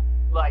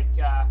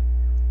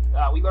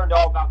we learned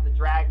all about the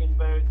dragon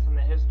boats and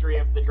the history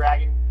of the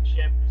dragon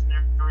ships and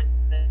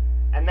everything.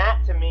 And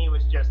that to me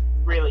was just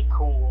really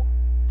cool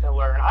to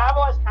learn. I've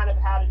always kind of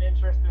had an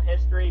interest in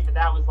history, but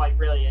that was like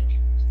really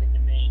interesting to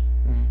me.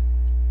 Mm-hmm.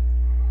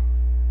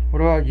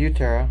 What about you,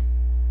 Tara?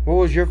 What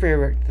was your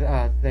favorite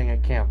thing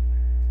at camp?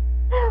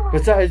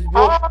 Besides,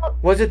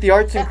 was it the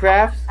arts and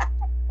crafts?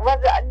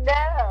 Was it? No,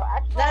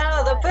 actually.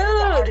 No, the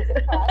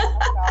food.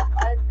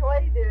 I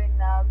enjoy doing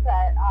them,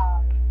 but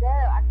no,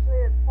 actually,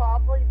 it'd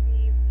probably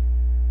be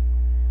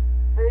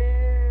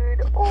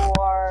food,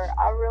 or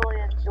I really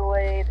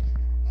enjoyed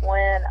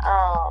when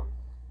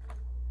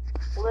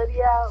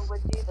Lydia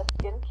would do the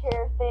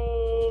skincare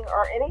thing,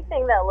 or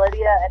anything that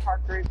Lydia and her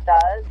group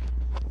does.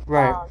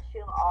 Right.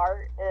 Sheila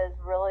Art is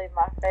really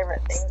my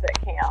favorite things at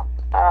camp.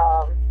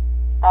 I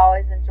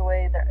always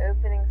enjoy their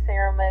opening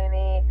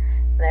ceremony,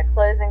 their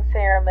closing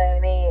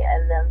ceremony,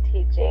 and them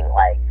teaching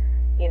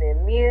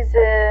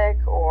music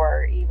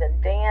or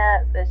even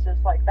dance. It's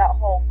just like that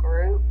whole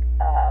group.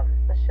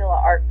 The Sheila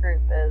Art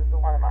group is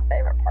one of my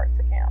favorite parts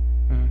of camp.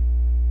 Mm-hmm.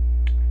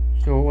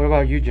 So what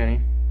about you, Jenny?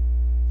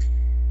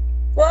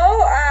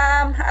 Well,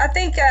 I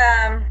think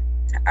I'm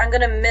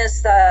gonna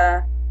miss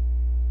the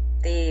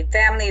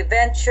family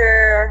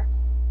adventure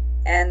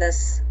and the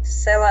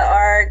Sheila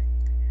Art.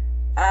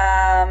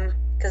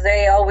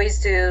 always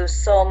do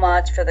so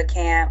much for the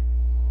camp.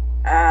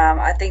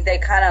 I think they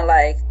kind of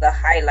like the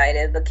highlight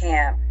of the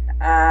camp.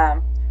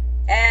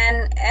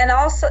 And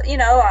also, you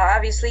know,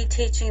 obviously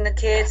teaching the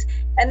kids.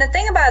 And the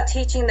thing about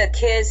teaching the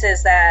kids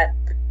is that,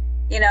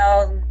 you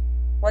know,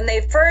 when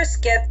they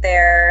first get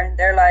there,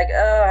 they're like,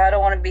 oh, I don't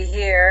want to be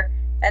here.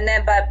 And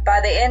then by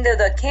the end of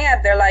the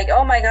camp, they're like,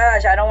 oh my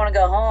gosh, I don't want to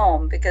go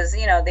home, because,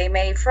 you know, they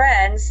made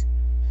friends.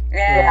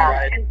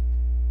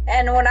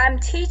 And when I'm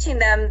teaching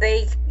them,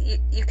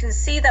 you can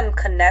see them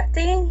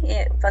connecting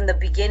from the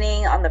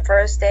beginning on the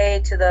first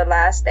day to the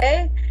last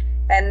day.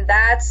 And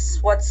that's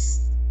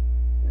what's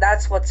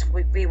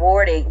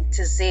rewarding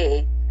to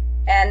see.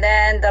 And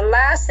then the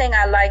last thing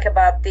I like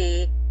about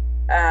the,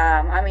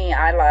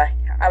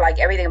 I like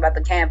everything about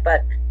the camp,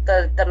 but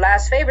the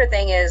last favorite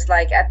thing is,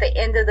 like, at the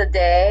end of the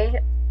day,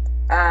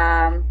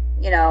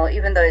 you know,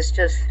 even though it's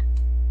just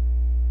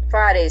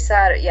Friday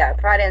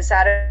and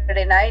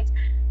Saturday night,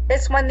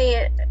 it's when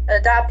the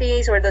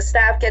adoptees or the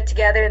staff get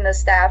together in the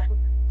staff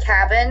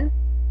cabin,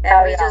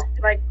 and we just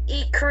like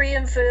eat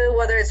Korean food,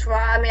 whether it's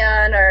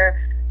ramen or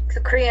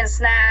Korean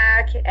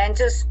snack, and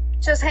just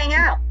hang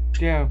out.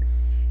 Yeah.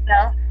 You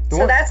know?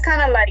 So that's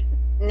kind of like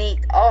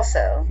neat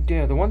also.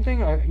 Yeah, the one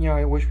thing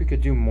I wish we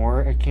could do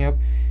more at camp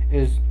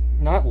is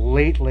not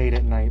late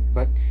at night,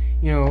 but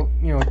you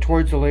know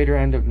towards the later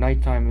end of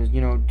nighttime is, you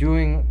know,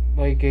 doing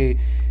like a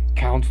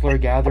counselor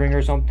gathering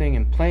or something,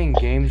 and playing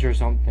games or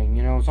something,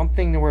 you know,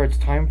 something where it's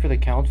time for the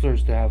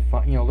counselors to have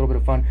fun, you know, a little bit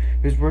of fun,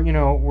 because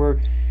we're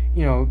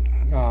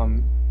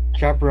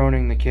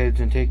chaperoning the kids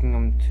and taking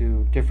them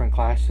to different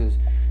classes.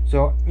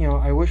 So, you know,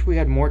 I wish we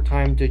had more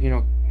time to, you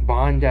know,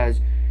 bond as,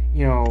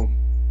 you know,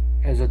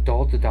 as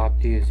adult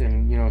adoptees,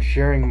 and, you know,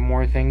 sharing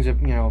more things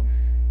of, you know,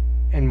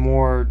 and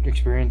more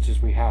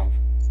experiences we have.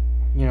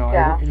 You know,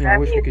 I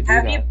wish we could do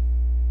that.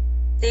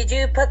 Did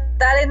you put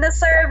that in the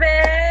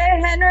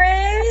survey,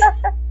 Henry?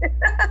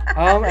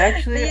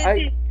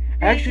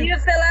 Did you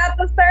fill out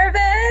the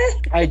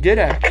survey? I did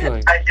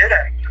actually.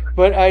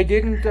 But I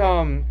didn't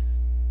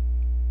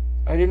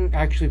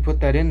actually put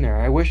that in there.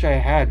 I wish I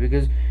had,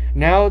 because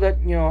now that,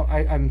 you know,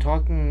 I'm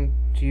talking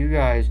to you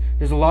guys,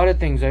 there's a lot of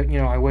things that, you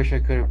know, I wish I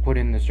could have put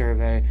in the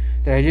survey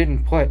that I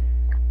didn't put.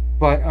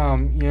 But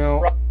you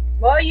know,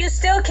 well, you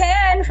still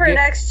can for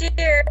next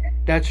year.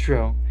 That's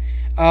true.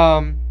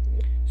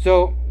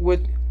 So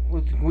with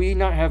we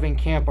not having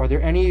camp, are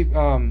there any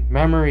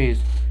memories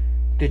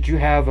that you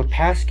have of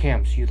past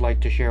camps you'd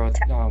like to share with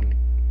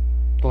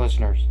the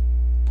listeners?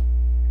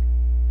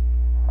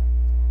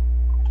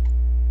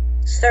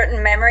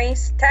 Certain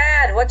memories.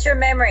 Tad, what's your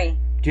memory?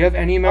 Do you have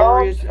any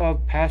memories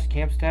of past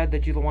camps, Tad,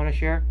 that you want to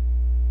share?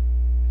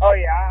 Oh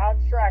yeah,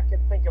 I'm sure I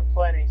can think of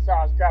plenty. So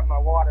I was grabbing my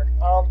water.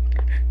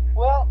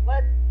 Well,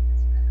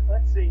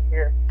 let's see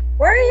here.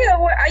 Where are you?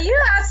 Are you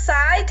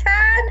outside,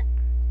 Tad?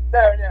 No,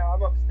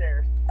 I'm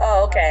upstairs.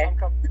 Oh, okay.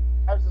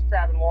 I was just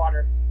grabbing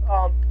water.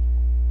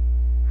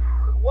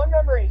 One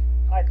memory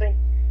I think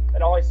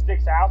that always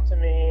sticks out to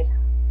me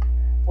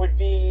would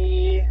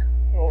be.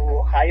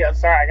 I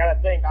gotta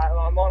think.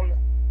 I'm on.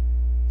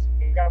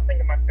 You gotta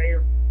think of my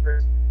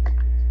favorites.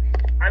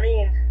 I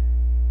mean,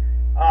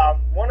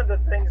 one of the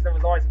things that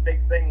was always a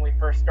big thing when we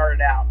first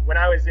started out, when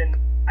I was in,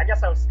 I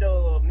guess I was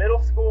still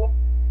middle school,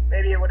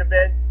 maybe it would have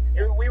been.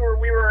 We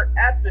were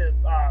at the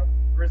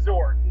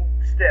resort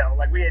still,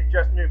 like we had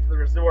just moved to the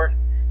resort,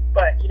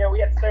 but you know, we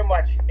had so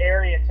much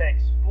area to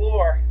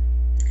explore.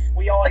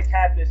 We always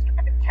had this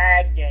kind of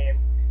tag game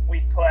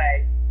we'd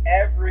play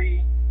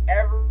every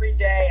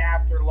day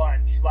after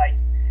lunch, like,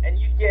 and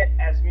you'd get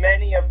as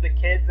many of the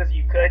kids as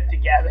you could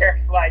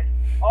together, like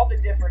all the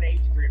different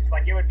age groups.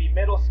 Like it would be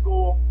middle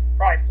school,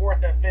 probably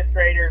 4th and 5th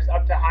graders,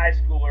 up to high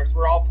schoolers.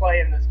 We're all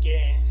playing this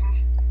game,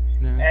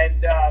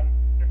 and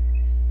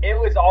it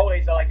was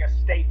always like a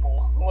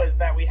staple, was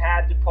that we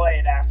had to play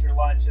it after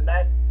lunch, and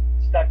that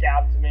stuck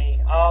out to me.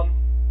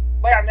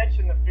 Like I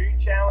mentioned, the food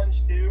challenge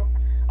too.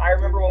 I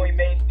remember when we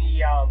made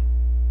the,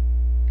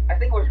 I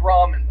think it was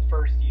ramen the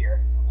first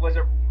year. Was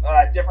it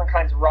different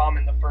kinds of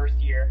ramen the first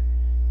year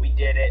we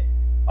did it?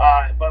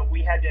 But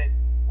we had to.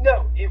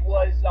 No, it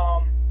was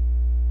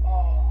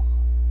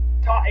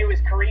it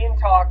was Korean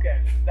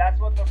tacos. That's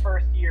what the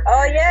first year.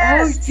 Oh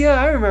yes. Oh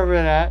yeah, I remember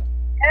that.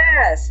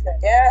 Yes.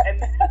 Yeah.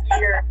 And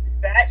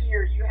that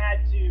year you had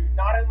to,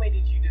 not only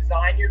did you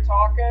design your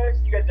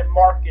tacos, you had to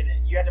market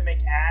it. You had to make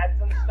ads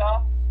and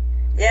stuff.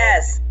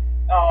 Yes.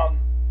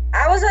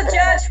 I was a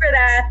judge for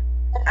that.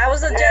 I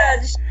was a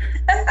judge.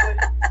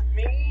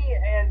 Me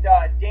and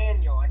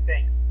Daniel, I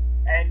think.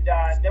 And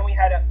then we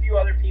had a few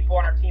other people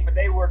on our team, but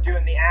they were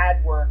doing the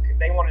ad work.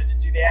 They wanted to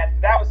do the ads.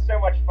 But that was so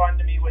much fun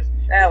to me. With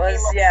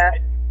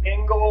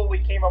jingle, we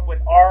came up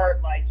with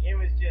art. Like it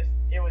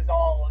was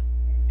all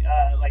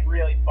like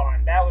really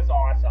fun. That was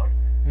awesome.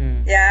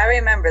 Yeah, I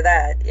remember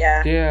that.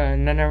 Yeah. Yeah,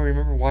 and then I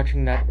remember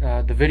watching that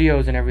the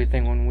videos and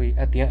everything when we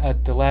at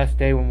the last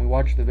day when we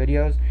watched the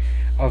videos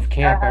of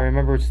camp. I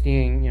remember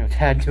seeing, you know,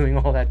 Tad doing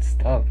all that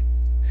stuff,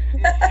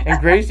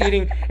 and Grace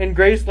eating, and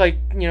Grace, like,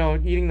 you know,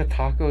 eating the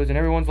tacos, and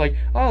everyone's like,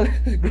 "Oh,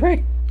 this is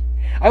great."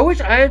 I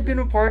wish I had been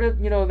a part of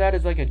that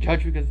as like a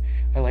judge because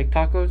I like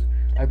tacos.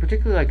 I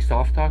particularly like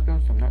soft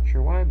tacos. I'm not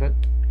sure why, but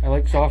I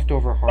like soft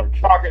over hard.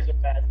 Tacos are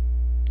best.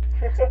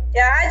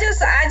 Yeah,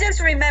 I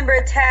just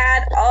remember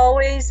Tad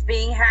always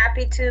being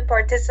happy to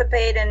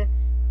participate in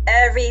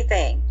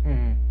everything.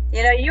 Mm-hmm.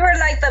 You were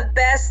like the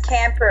best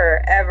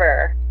camper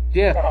ever.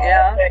 Yeah.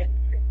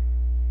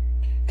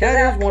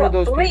 Tad is one of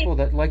those people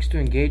that likes to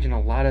engage in a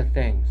lot of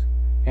things,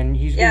 and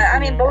he's. Yeah, I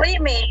mean,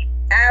 believe me,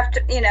 after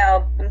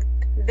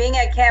being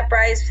at Camp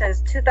Bryce since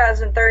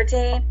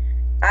 2013,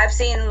 I've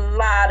seen a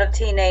lot of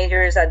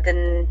teenagers that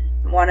didn't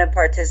want to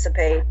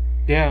participate.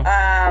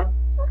 Yeah.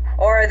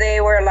 Or they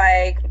were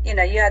like, you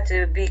had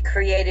to be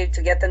creative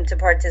to get them to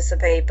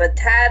participate. But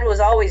Tad was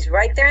always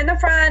right there in the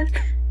front,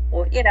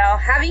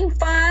 having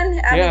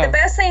fun. I mean, the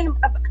best thing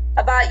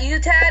about you,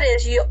 Tad,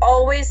 is you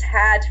always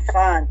had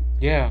fun.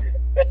 Yeah.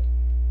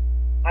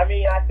 I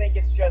mean, I think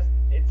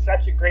it's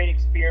such a great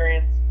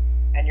experience,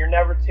 and you're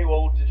never too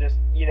old to just,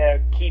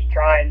 keep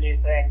trying new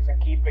things and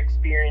keep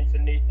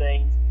experiencing new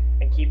things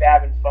and keep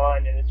having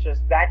fun. And it's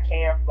just that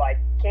Camp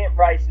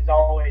Bryce is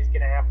always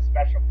going to have a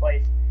special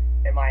place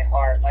in my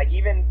heart. Like,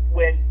 even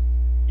when,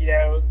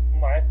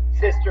 my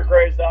sister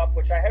grows up,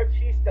 which I hope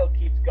she still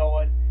keeps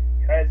going,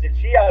 because if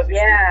she doesn't,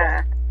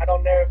 I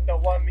don't know if they'll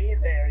want me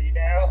there,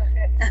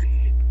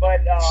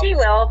 But she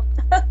will.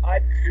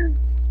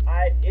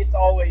 It's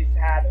always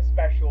had a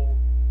special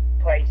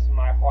place in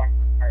my heart.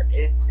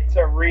 It's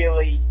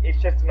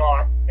just an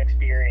awesome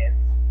experience.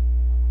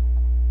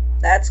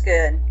 That's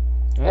good.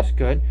 That's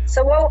good.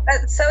 So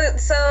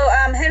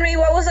Henry,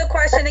 what was the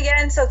question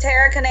again? So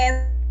Tara can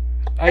answer.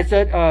 I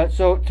said,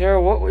 so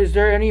Tara, is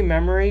there any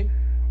memory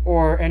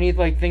or any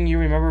thing you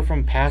remember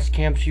from past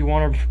camps you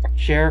want to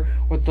share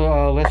with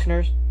the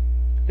listeners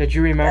that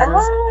you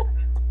remember?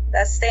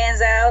 That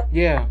stands out.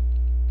 Yeah.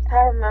 I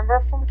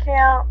remember from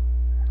camp.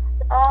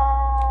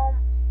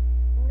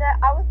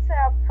 I would say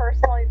I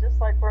personally just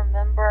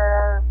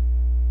remember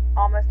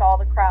almost all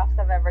the crafts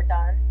I've ever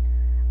done.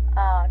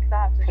 Because I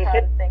have to try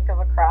to think of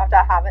a craft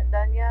I haven't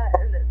done yet,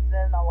 and it's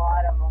been a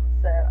lot of them.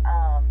 So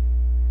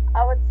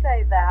I would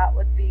say that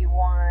would be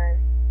one.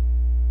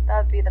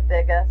 That would be the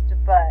biggest.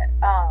 But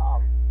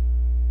I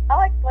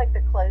like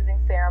the closing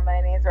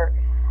ceremonies, or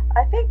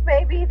I think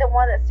maybe the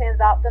one that stands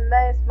out the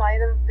most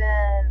might have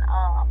been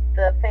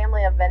the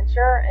family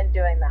adventure and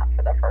doing that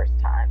for the first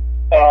time.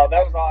 Oh,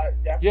 that was odd.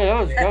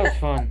 Yeah, that was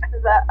fun.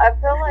 I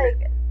feel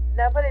like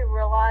nobody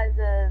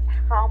realizes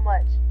how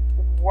much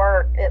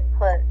work it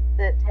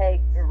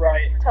takes to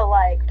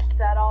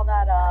set all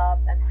that up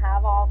and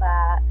have all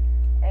that.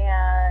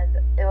 And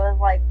it was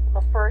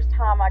the first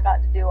time I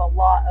got to do a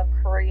lot of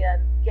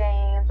Korean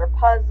games or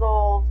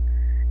puzzles,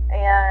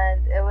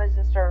 and it was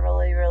just a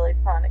really, really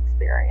fun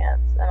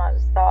experience. And I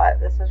just thought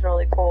this was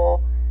really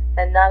cool.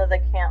 And none of the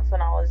camps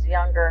when I was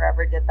younger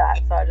ever did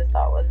that, so I just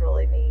thought it was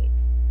really neat.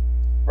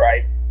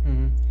 Right.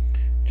 Mm-hmm.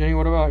 Jenny,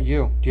 what about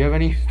you? Do you have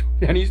any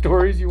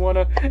stories you want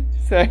to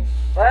say?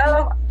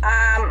 Well,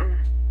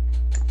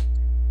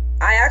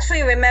 I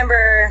actually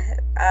remember,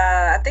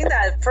 I think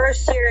that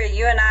first year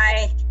you and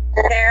I,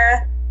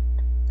 Tara,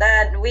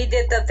 that we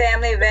did the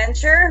family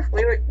venture.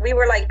 We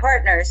were like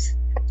partners.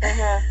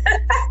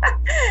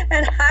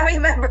 And I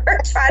remember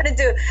trying to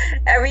do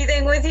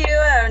everything with you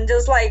and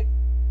just laughing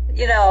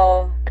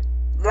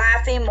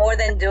more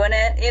than doing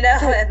it,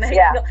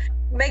 and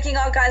making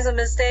all kinds of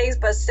mistakes,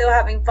 but still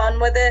having fun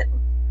with it.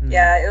 Mm-hmm.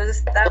 Yeah,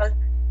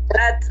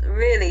 that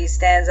really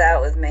stands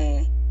out with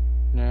me.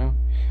 Yeah.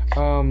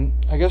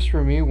 I guess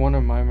for me, one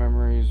of my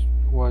memories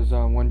was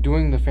when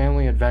doing the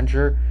family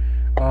adventure.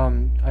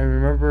 I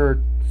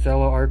remember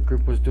Sella Art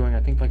Group was doing, I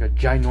think, a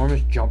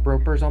ginormous jump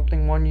rope or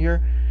something one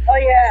year. Oh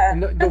yeah.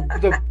 And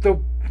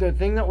the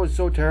thing that was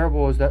so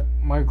terrible is that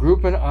my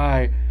group and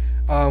I,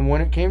 when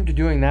it came to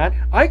doing that,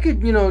 I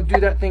could do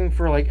that thing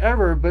for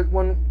ever, but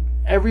when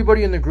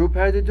everybody in the group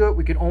had to do it,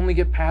 we could only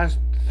get past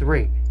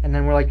 3, and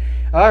then we're like,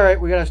 all right,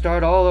 we gotta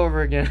start all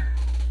over again.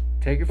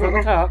 Take it from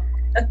the top.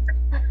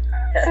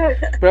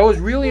 But I was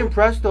really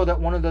impressed though that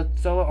one of the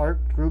Sella Art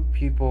Group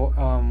people,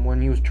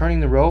 when he was turning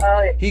the rope,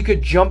 he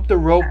could jump the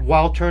rope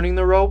while turning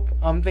the rope.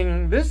 I'm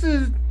thinking,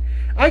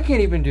 I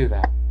can't even do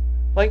that.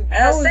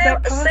 How is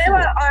that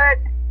possible?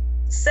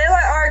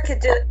 Sella Art could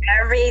do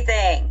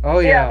everything. Oh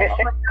yeah. Oh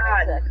my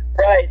God.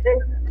 Right.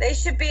 They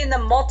should be in the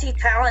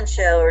multi-talent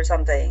show or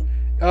something.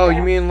 Oh,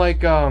 you mean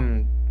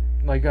America's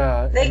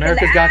Got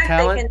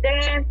Talent? They can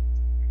dance.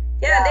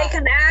 Yeah, they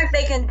can act,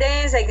 they can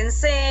dance, they can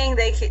sing,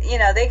 they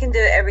can do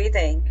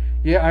everything.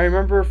 Yeah, I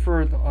remember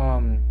for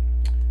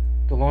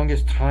the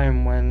longest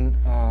time when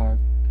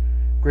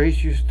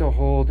Grace used to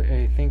hold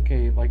a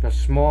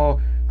small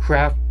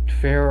craft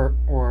fair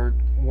or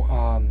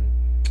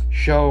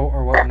show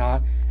or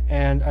whatnot,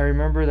 and I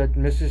remember that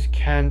Mrs.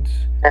 Kent,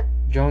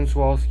 Joan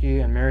Swalski,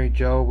 and Mary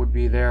Jo would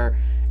be there,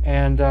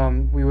 and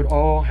we would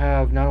all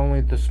have not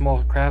only the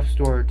small craft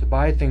store to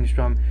buy things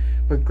from,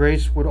 but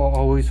Grace would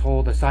always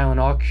hold a silent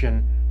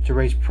auction to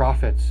raise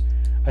profits,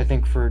 I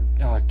think, for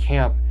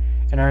camp.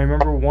 And I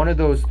remember one of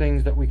those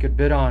things that we could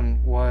bid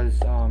on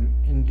was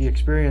in the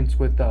experience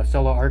with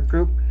Sella Art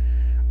Group,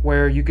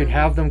 where you could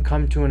have them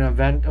come to an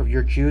event of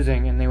your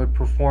choosing, and they would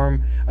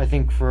perform, I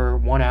think, for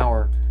 1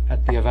 hour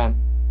at the event,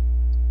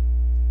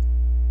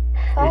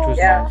 which was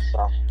nice.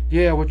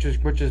 Yeah, which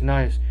is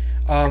nice.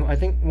 I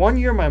think one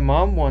year my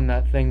mom won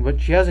that thing, but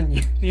she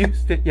hasn't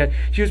used it yet.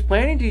 She was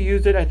planning to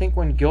use it, I think,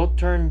 when Gil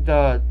turned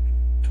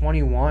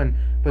 21,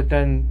 but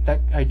then that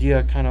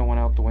idea kind of went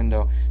out the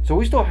window. So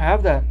we still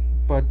have that,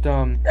 but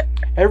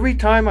every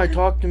time I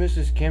talk to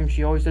Mrs. Kim,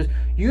 she always says,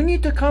 "You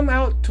need to come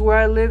out to where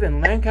I live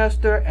in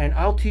Lancaster, and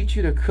I'll teach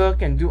you to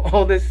cook and do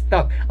all this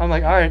stuff." I'm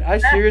like, all right, I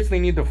seriously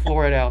need to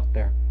floor it out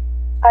there.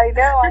 I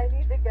know, I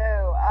need to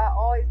go. I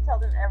always tell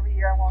them every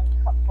year I want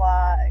to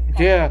fly and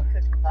Yeah.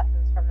 cook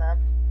lessons from them.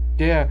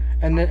 Yeah,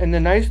 and the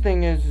nice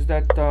thing is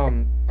that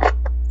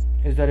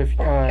if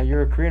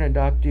you're a Korean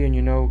adoptee and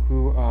you know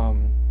who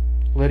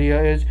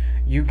Lydia is,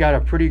 you got a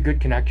pretty good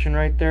connection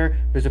right there.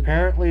 Because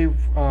apparently,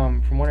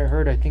 from what I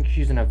heard, I think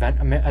she's an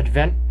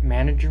event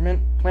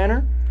management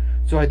planner.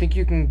 So I think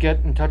you can get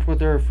in touch with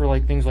her for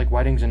like things like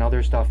weddings and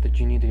other stuff that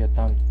you need to get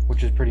done,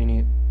 which is pretty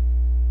neat.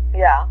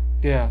 Yeah.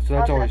 Yeah, so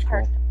that's always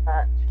cool.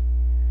 Much.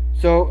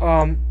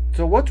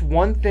 So what's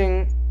one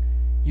thing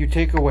you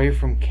take away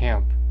from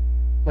camp?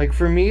 Like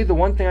for me, the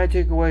one thing I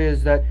take away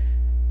is that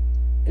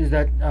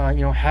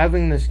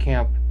having this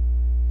camp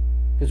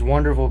is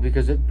wonderful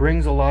because it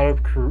brings a lot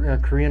of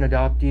Korean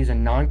adoptees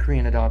and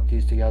non-Korean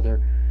adoptees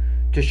together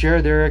to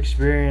share their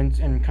experience,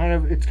 and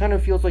it kind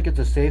of feels like it's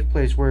a safe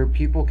place where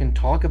people can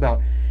talk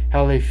about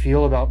how they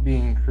feel about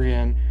being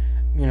Korean,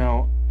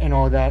 and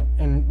all that.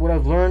 And what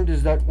I've learned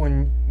is that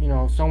when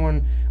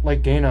someone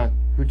like Dana,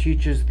 who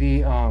teaches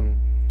the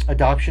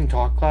adoption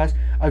talk class,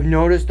 I've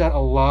noticed that a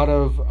lot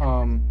of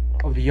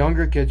the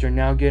younger kids are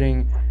now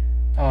getting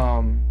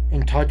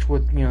in touch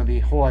with the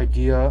whole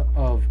idea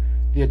of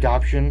the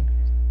adoption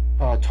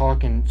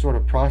talk and sort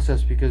of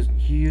process, because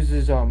he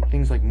uses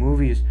things like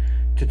movies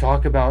to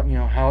talk about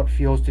how it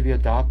feels to be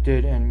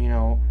adopted and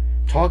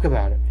talk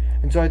about it.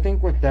 And so I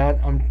think with that,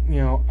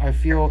 I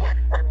feel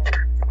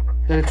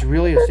that it's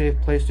really a safe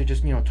place to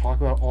just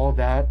talk about all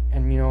that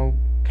and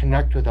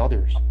connect with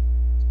others.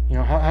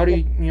 How do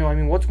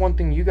you what's one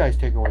thing you guys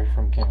take away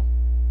from camp?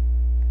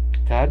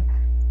 Tad?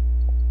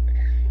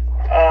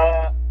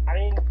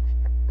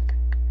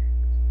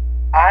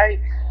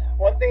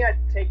 One thing I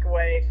take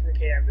away from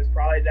camp is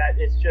probably that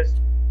it's just,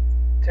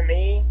 to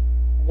me,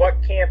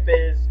 what camp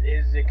is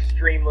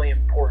extremely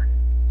important.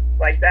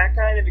 Like, that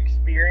kind of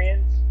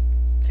experience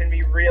can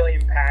be really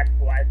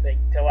impactful, I think,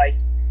 to like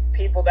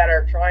people that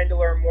are trying to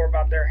learn more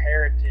about their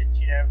heritage,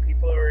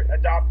 people who are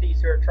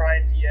adoptees who are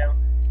trying to,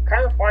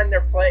 kind of find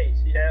their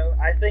place,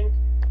 I think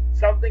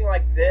something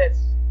like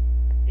this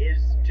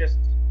is just,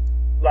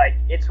 like,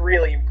 it's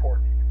really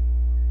important.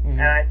 Mm-hmm.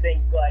 And I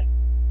think, like,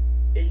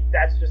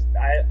 that's just,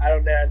 I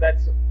don't know,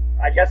 that's,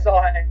 I guess all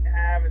I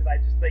have is I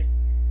just think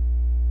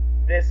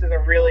this is a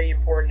really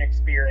important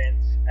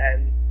experience,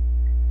 and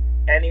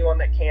anyone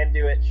that can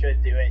do it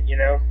should do it,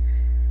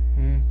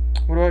 Mm-hmm.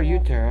 What about you,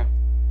 Tara?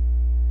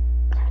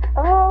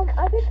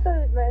 I think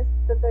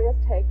the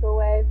biggest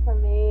takeaway for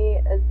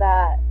me is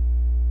that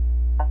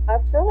I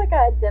feel like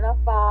I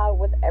identify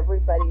with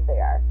everybody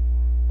there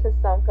to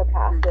some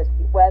capacity,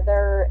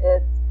 whether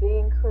it's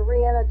being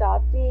Korean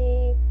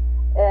adoptee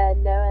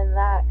and knowing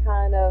that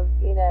kind of,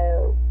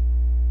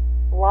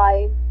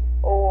 life,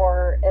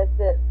 or if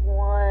it's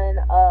one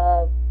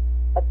of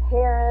a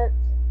parent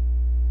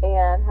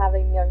and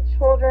having young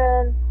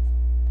children,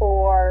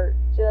 or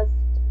just,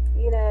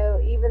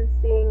 even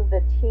seeing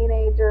the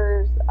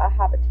teenagers. I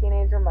have a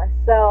teenager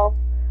myself,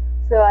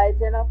 so I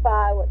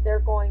identify what they're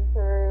going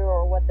through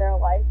or what their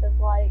life is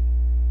like.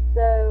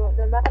 So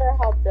no matter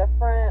how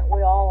different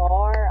we all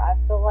are, I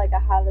feel like I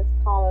have this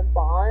common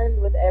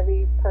bond with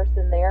every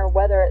person there,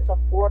 whether it's a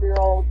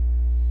 4-year-old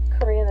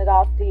Korean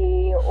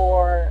adoptee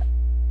or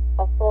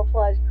a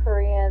full-fledged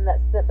Korean that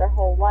spent their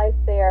whole life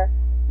there.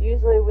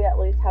 Usually we at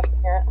least have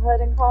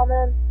parenthood in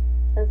common,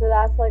 and so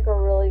that's like a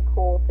really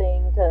cool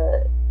thing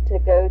to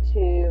go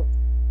to.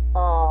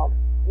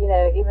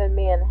 Even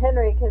me and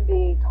Henry can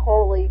be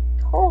totally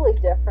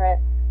different,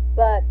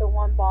 but the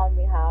one bond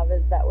we have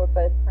is that we're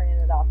both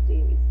Korean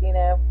adoptees,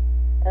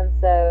 and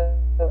so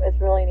it's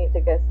really neat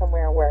to go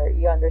somewhere where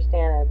you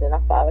understand and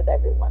identify with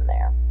everyone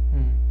there.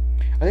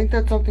 I think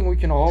that's something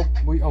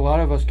a lot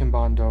of us can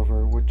bond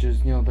over, which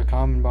is the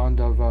common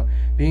bond of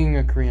being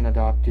a Korean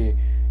adoptee,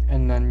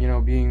 and then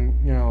being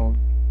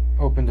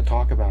open to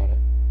talk about it.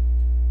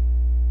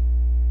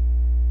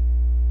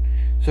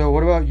 So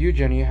what about you,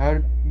 Jenny? How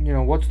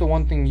what's the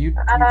one thing you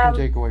can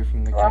take away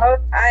from the camp? Well,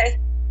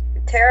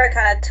 Tara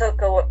kind of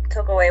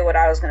took away what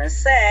I was going to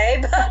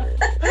say, but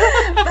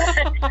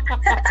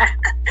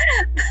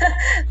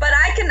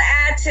I can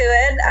add to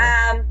it.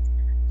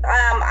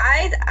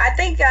 I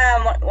think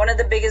one of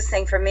the biggest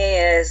thing for me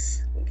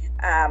is,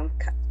 by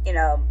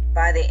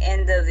the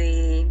end of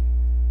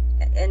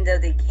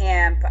the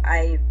camp,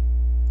 I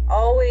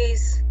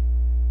always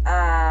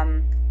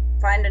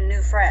find a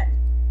new friend,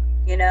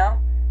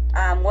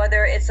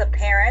 whether it's a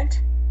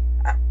parent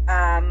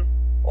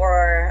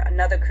or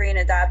another Korean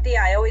adoptee,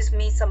 I always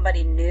meet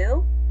somebody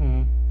new.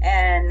 Mm-hmm.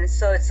 And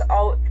so it's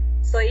all,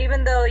 so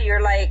even though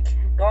you're like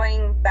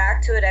going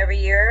back to it every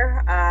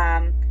year,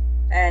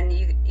 and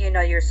you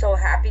know you're so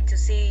happy to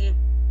see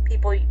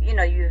people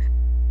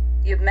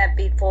you've met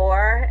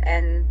before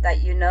and that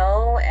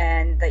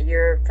and that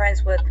you're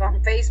friends with on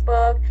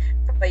Facebook,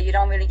 but you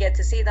don't really get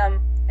to see them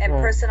in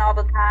person all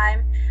the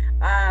time.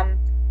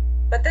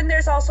 But then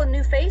there's also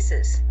new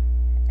faces,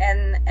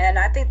 and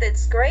I think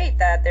that's great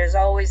that there's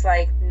always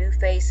like new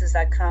faces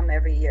that come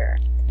every year.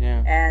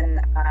 Yeah.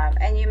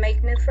 And you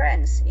make new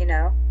friends,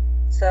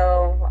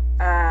 So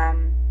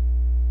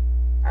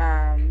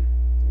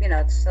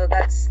so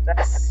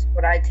that's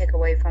what I take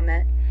away from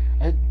it.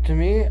 To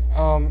me,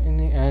 in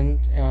the end,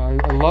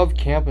 I love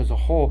camp as a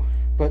whole,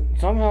 but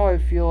somehow I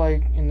feel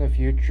like in the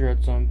future,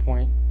 at some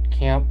point,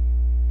 camp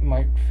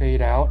might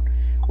fade out,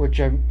 which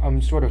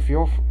I'm sort of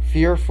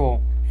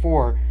fearful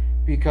for,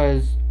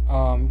 because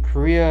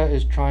Korea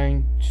is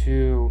trying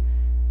to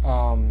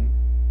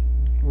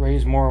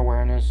raise more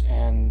awareness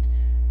and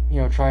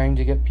trying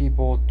to get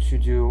people to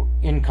do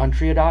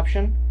in-country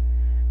adoption,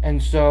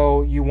 and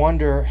so you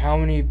wonder how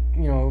many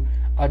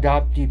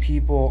adoptee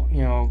people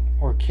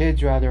or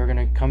kids rather are going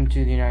to come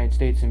to the United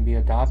States and be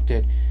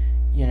adopted,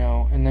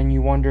 and then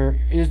you wonder,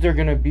 is there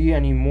going to be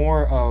any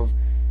more of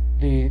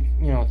the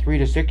 3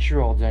 to 6 year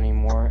olds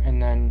anymore,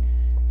 and then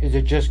is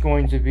it just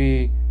going to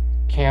be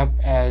camp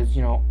as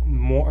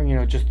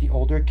more just the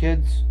older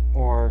kids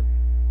or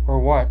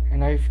what?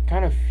 And I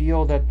kind of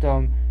feel that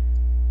that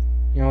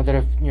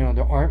if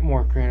there aren't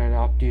more Korean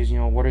adoptees,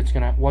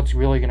 what's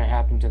really gonna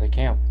happen to the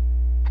camp?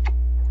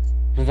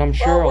 Because I'm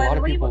sure a lot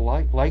of people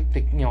like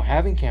the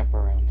having camp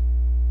around.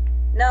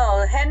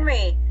 No,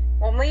 Henry,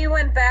 when we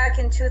went back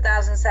in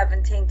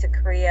 2017 to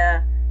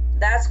Korea,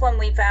 that's when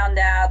we found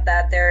out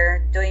that they're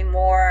doing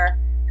more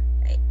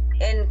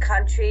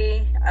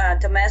in-country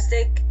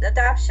domestic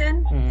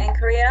adoption in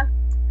Korea,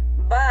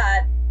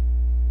 but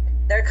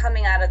they're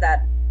coming out of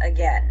that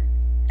again,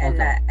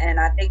 and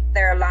I think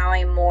they're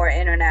allowing more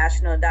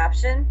international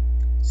adoption.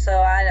 So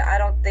I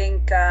don't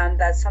think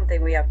that's something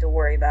we have to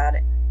worry about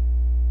it.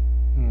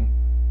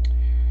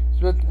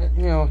 But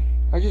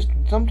I just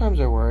sometimes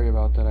I worry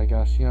about that. I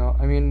guess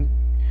I mean,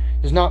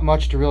 there's not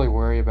much to really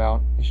worry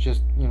about. It's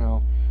just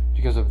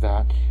because of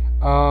that.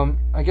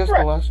 I guess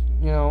the last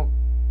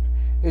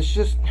it's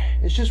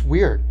just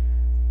weird.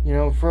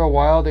 For a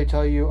while they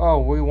tell you, oh,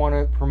 we want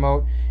to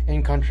promote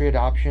in-country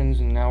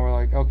adoptions, and now we're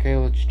like, okay,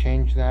 let's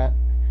change that.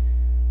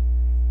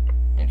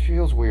 It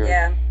feels weird.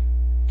 Yeah.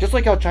 Just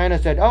like how China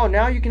said, oh,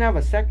 now you can have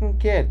a second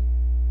kid.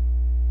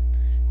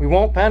 We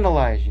won't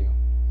penalize you.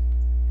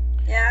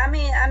 Yeah, I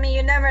mean,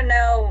 you never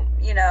know,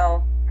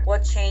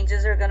 what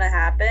changes are gonna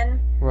happen.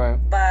 Right.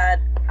 But,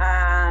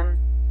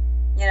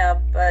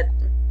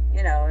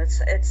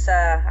 it's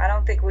I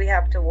don't think we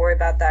have to worry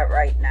about that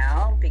right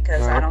now,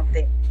 because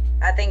Right.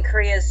 I think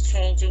Korea's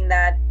changing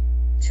that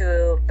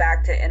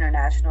back to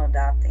international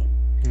adopting.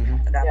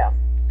 Mm-hmm.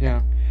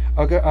 Yeah.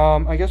 Okay.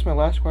 I guess my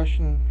last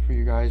question for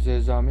you guys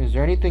is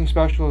there anything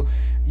special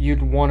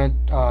you'd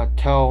want to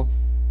tell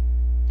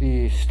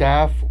the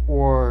staff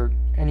or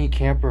any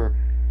camper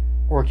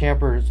or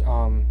campers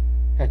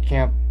at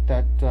camp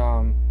that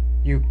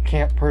you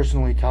can't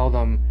personally tell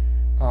them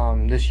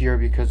this year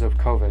because of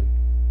COVID?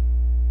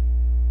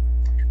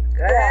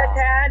 Go ahead,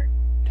 Tad.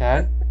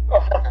 Tad?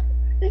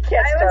 You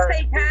can't I start would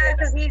say Tad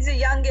because he's the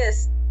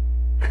youngest.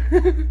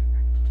 Man,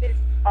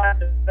 I've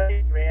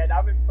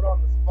been put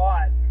on the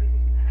spot.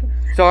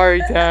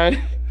 Sorry,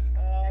 Tad.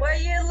 Were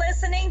you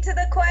listening to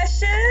the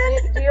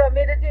question? Do you want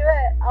me to do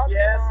it? I'll do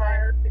Yes, mine. I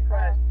heard the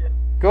question.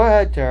 Go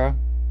ahead, Tara.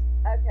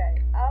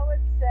 Okay, I would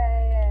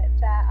say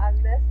that I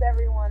miss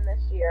everyone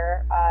this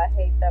year. I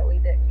hate that we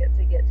didn't get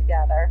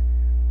together.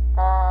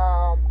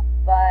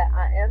 But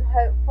I am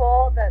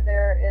hopeful that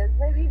there is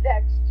maybe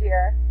next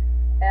year,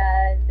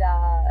 and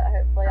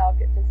hopefully I'll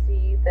get to see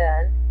you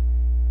then.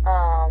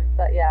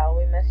 But yeah,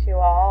 we miss you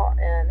all,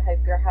 and hope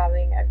you're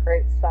having a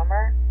great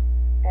summer.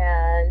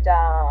 And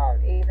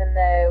even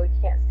though we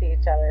can't see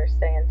each other,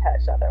 stay in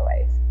touch other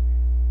ways.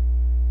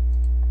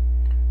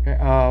 Okay,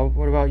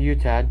 what about you,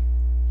 Tad?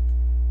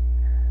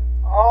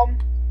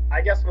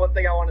 I guess one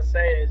thing I want to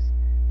say is,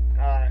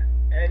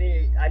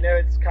 I know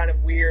it's kind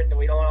of weird that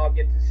we don't all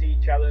get to see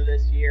each other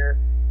this year,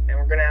 and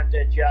we're gonna have to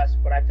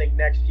adjust. But I think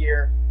next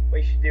year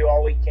we should do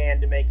all we can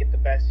to make it the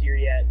best year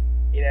yet.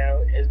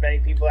 As many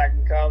people that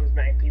can come, as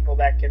many people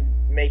that can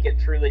make it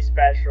truly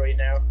special.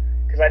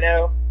 Because I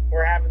know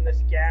we're having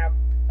this gap.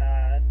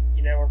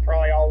 We're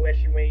probably all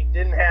wishing we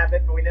didn't have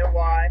it, but we know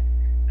why.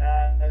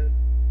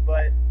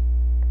 But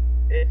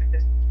if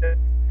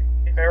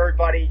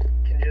everybody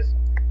can just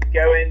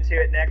go into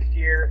it next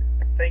year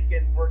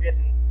thinking we're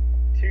getting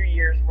 2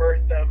 years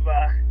worth of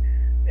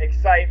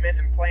excitement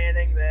and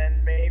planning,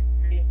 then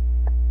maybe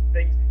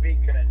things can be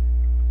good.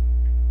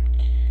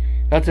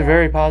 That's a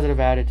very positive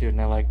attitude,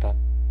 and I like that.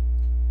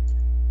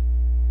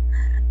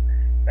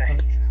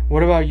 Thanks.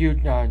 What about you,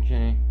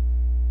 Jenny?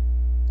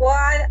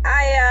 Well,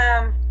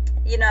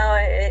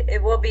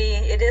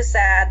 it is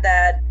sad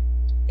that,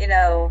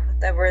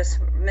 that we're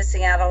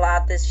missing out a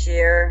lot this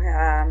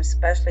year,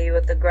 especially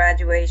with the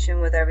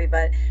graduation with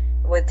everybody,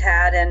 with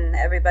Tad and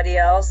everybody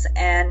else,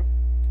 and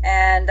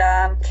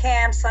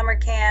camps, summer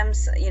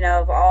camps,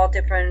 of all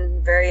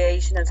different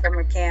variation of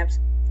summer camps.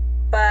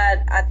 But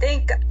I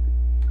think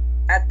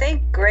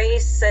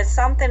Grace said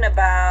something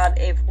about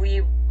if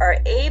we are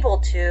able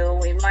to,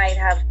 we might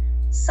have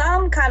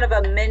some kind of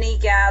a mini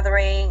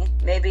gathering,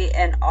 maybe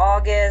in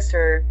August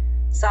or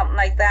something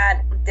like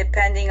that,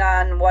 depending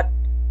on what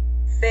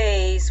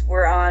phase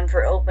we're on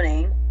for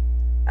opening.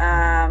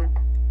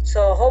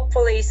 So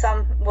hopefully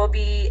we'll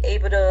be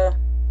able to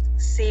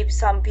see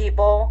some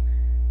people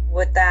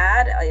with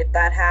that, if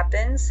that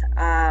happens.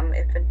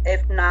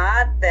 If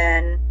not,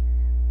 then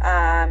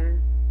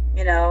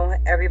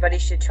everybody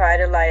should try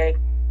to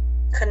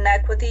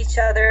connect with each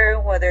other,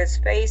 whether it's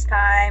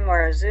FaceTime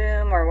or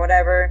Zoom or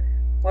whatever,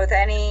 with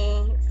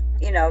any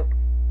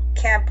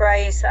Camp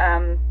Rice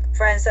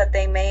friends that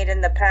they made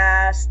in the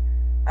past.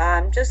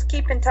 Just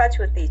keep in touch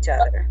with each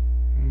other.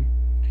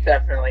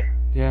 Definitely.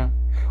 Yeah.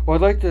 Well,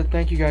 I'd like to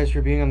thank you guys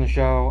for being on the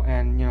show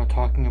and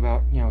talking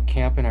about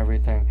camp and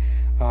everything.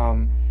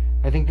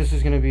 I think this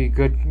is going to be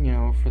good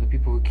for the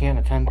people who can't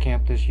attend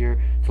camp this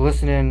year to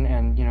listen in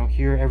and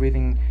hear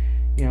everything,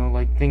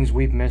 like things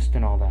we've missed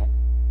and all that.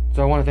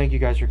 So I want to thank you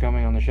guys for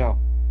coming on the show.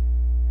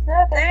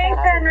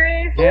 Thanks,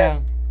 Henry. Yeah.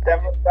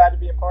 Definitely glad to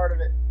be a part of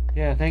it.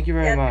 Yeah, thank you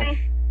very much.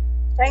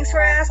 Thanks for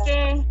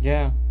asking.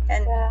 Yeah.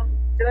 And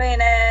doing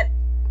it.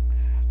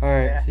 All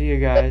right, Yeah. see you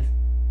guys.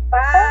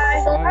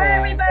 Bye. Bye,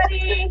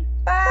 everybody.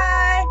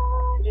 Bye.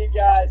 See you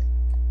guys.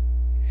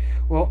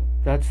 Well,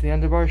 that's the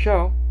end of our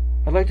show.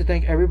 I'd like to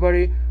thank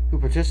everybody who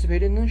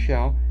participated in the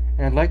show,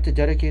 and I'd like to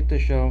dedicate the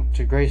show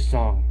to Grace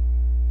Song,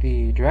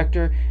 the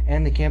director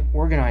and the camp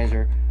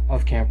organizer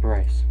of Camp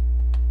Rice.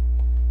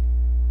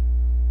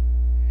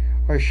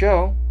 Our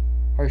show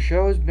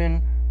has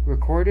been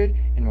recorded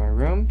in my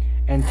room,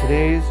 and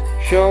today's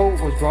show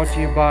was brought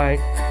to you by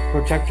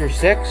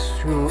Protector6,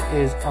 who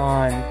is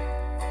on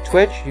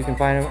Twitch. You can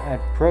find him at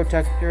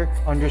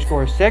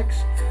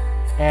Protector_6.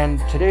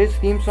 And today's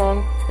theme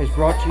song is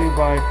brought to you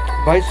by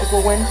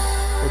Bicycle Wind,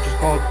 which is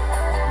called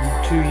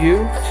To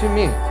You, To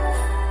Me.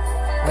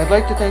 And I'd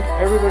like to thank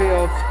everybody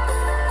else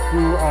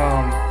who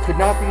could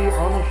not be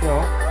on the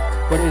show,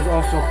 but is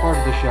also part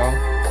of the show.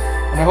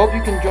 And I hope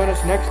you can join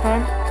us next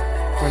time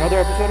for another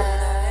episode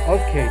of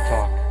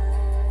K-Talk.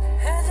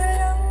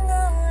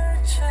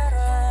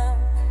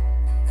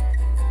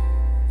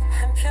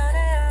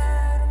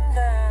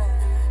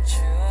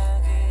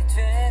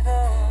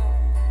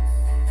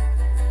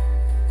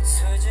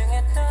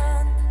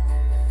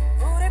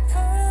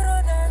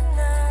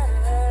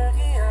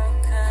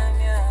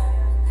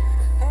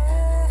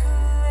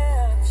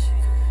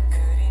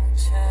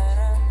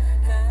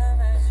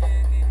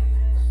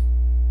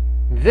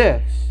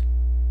 This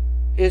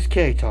is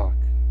K-Talk.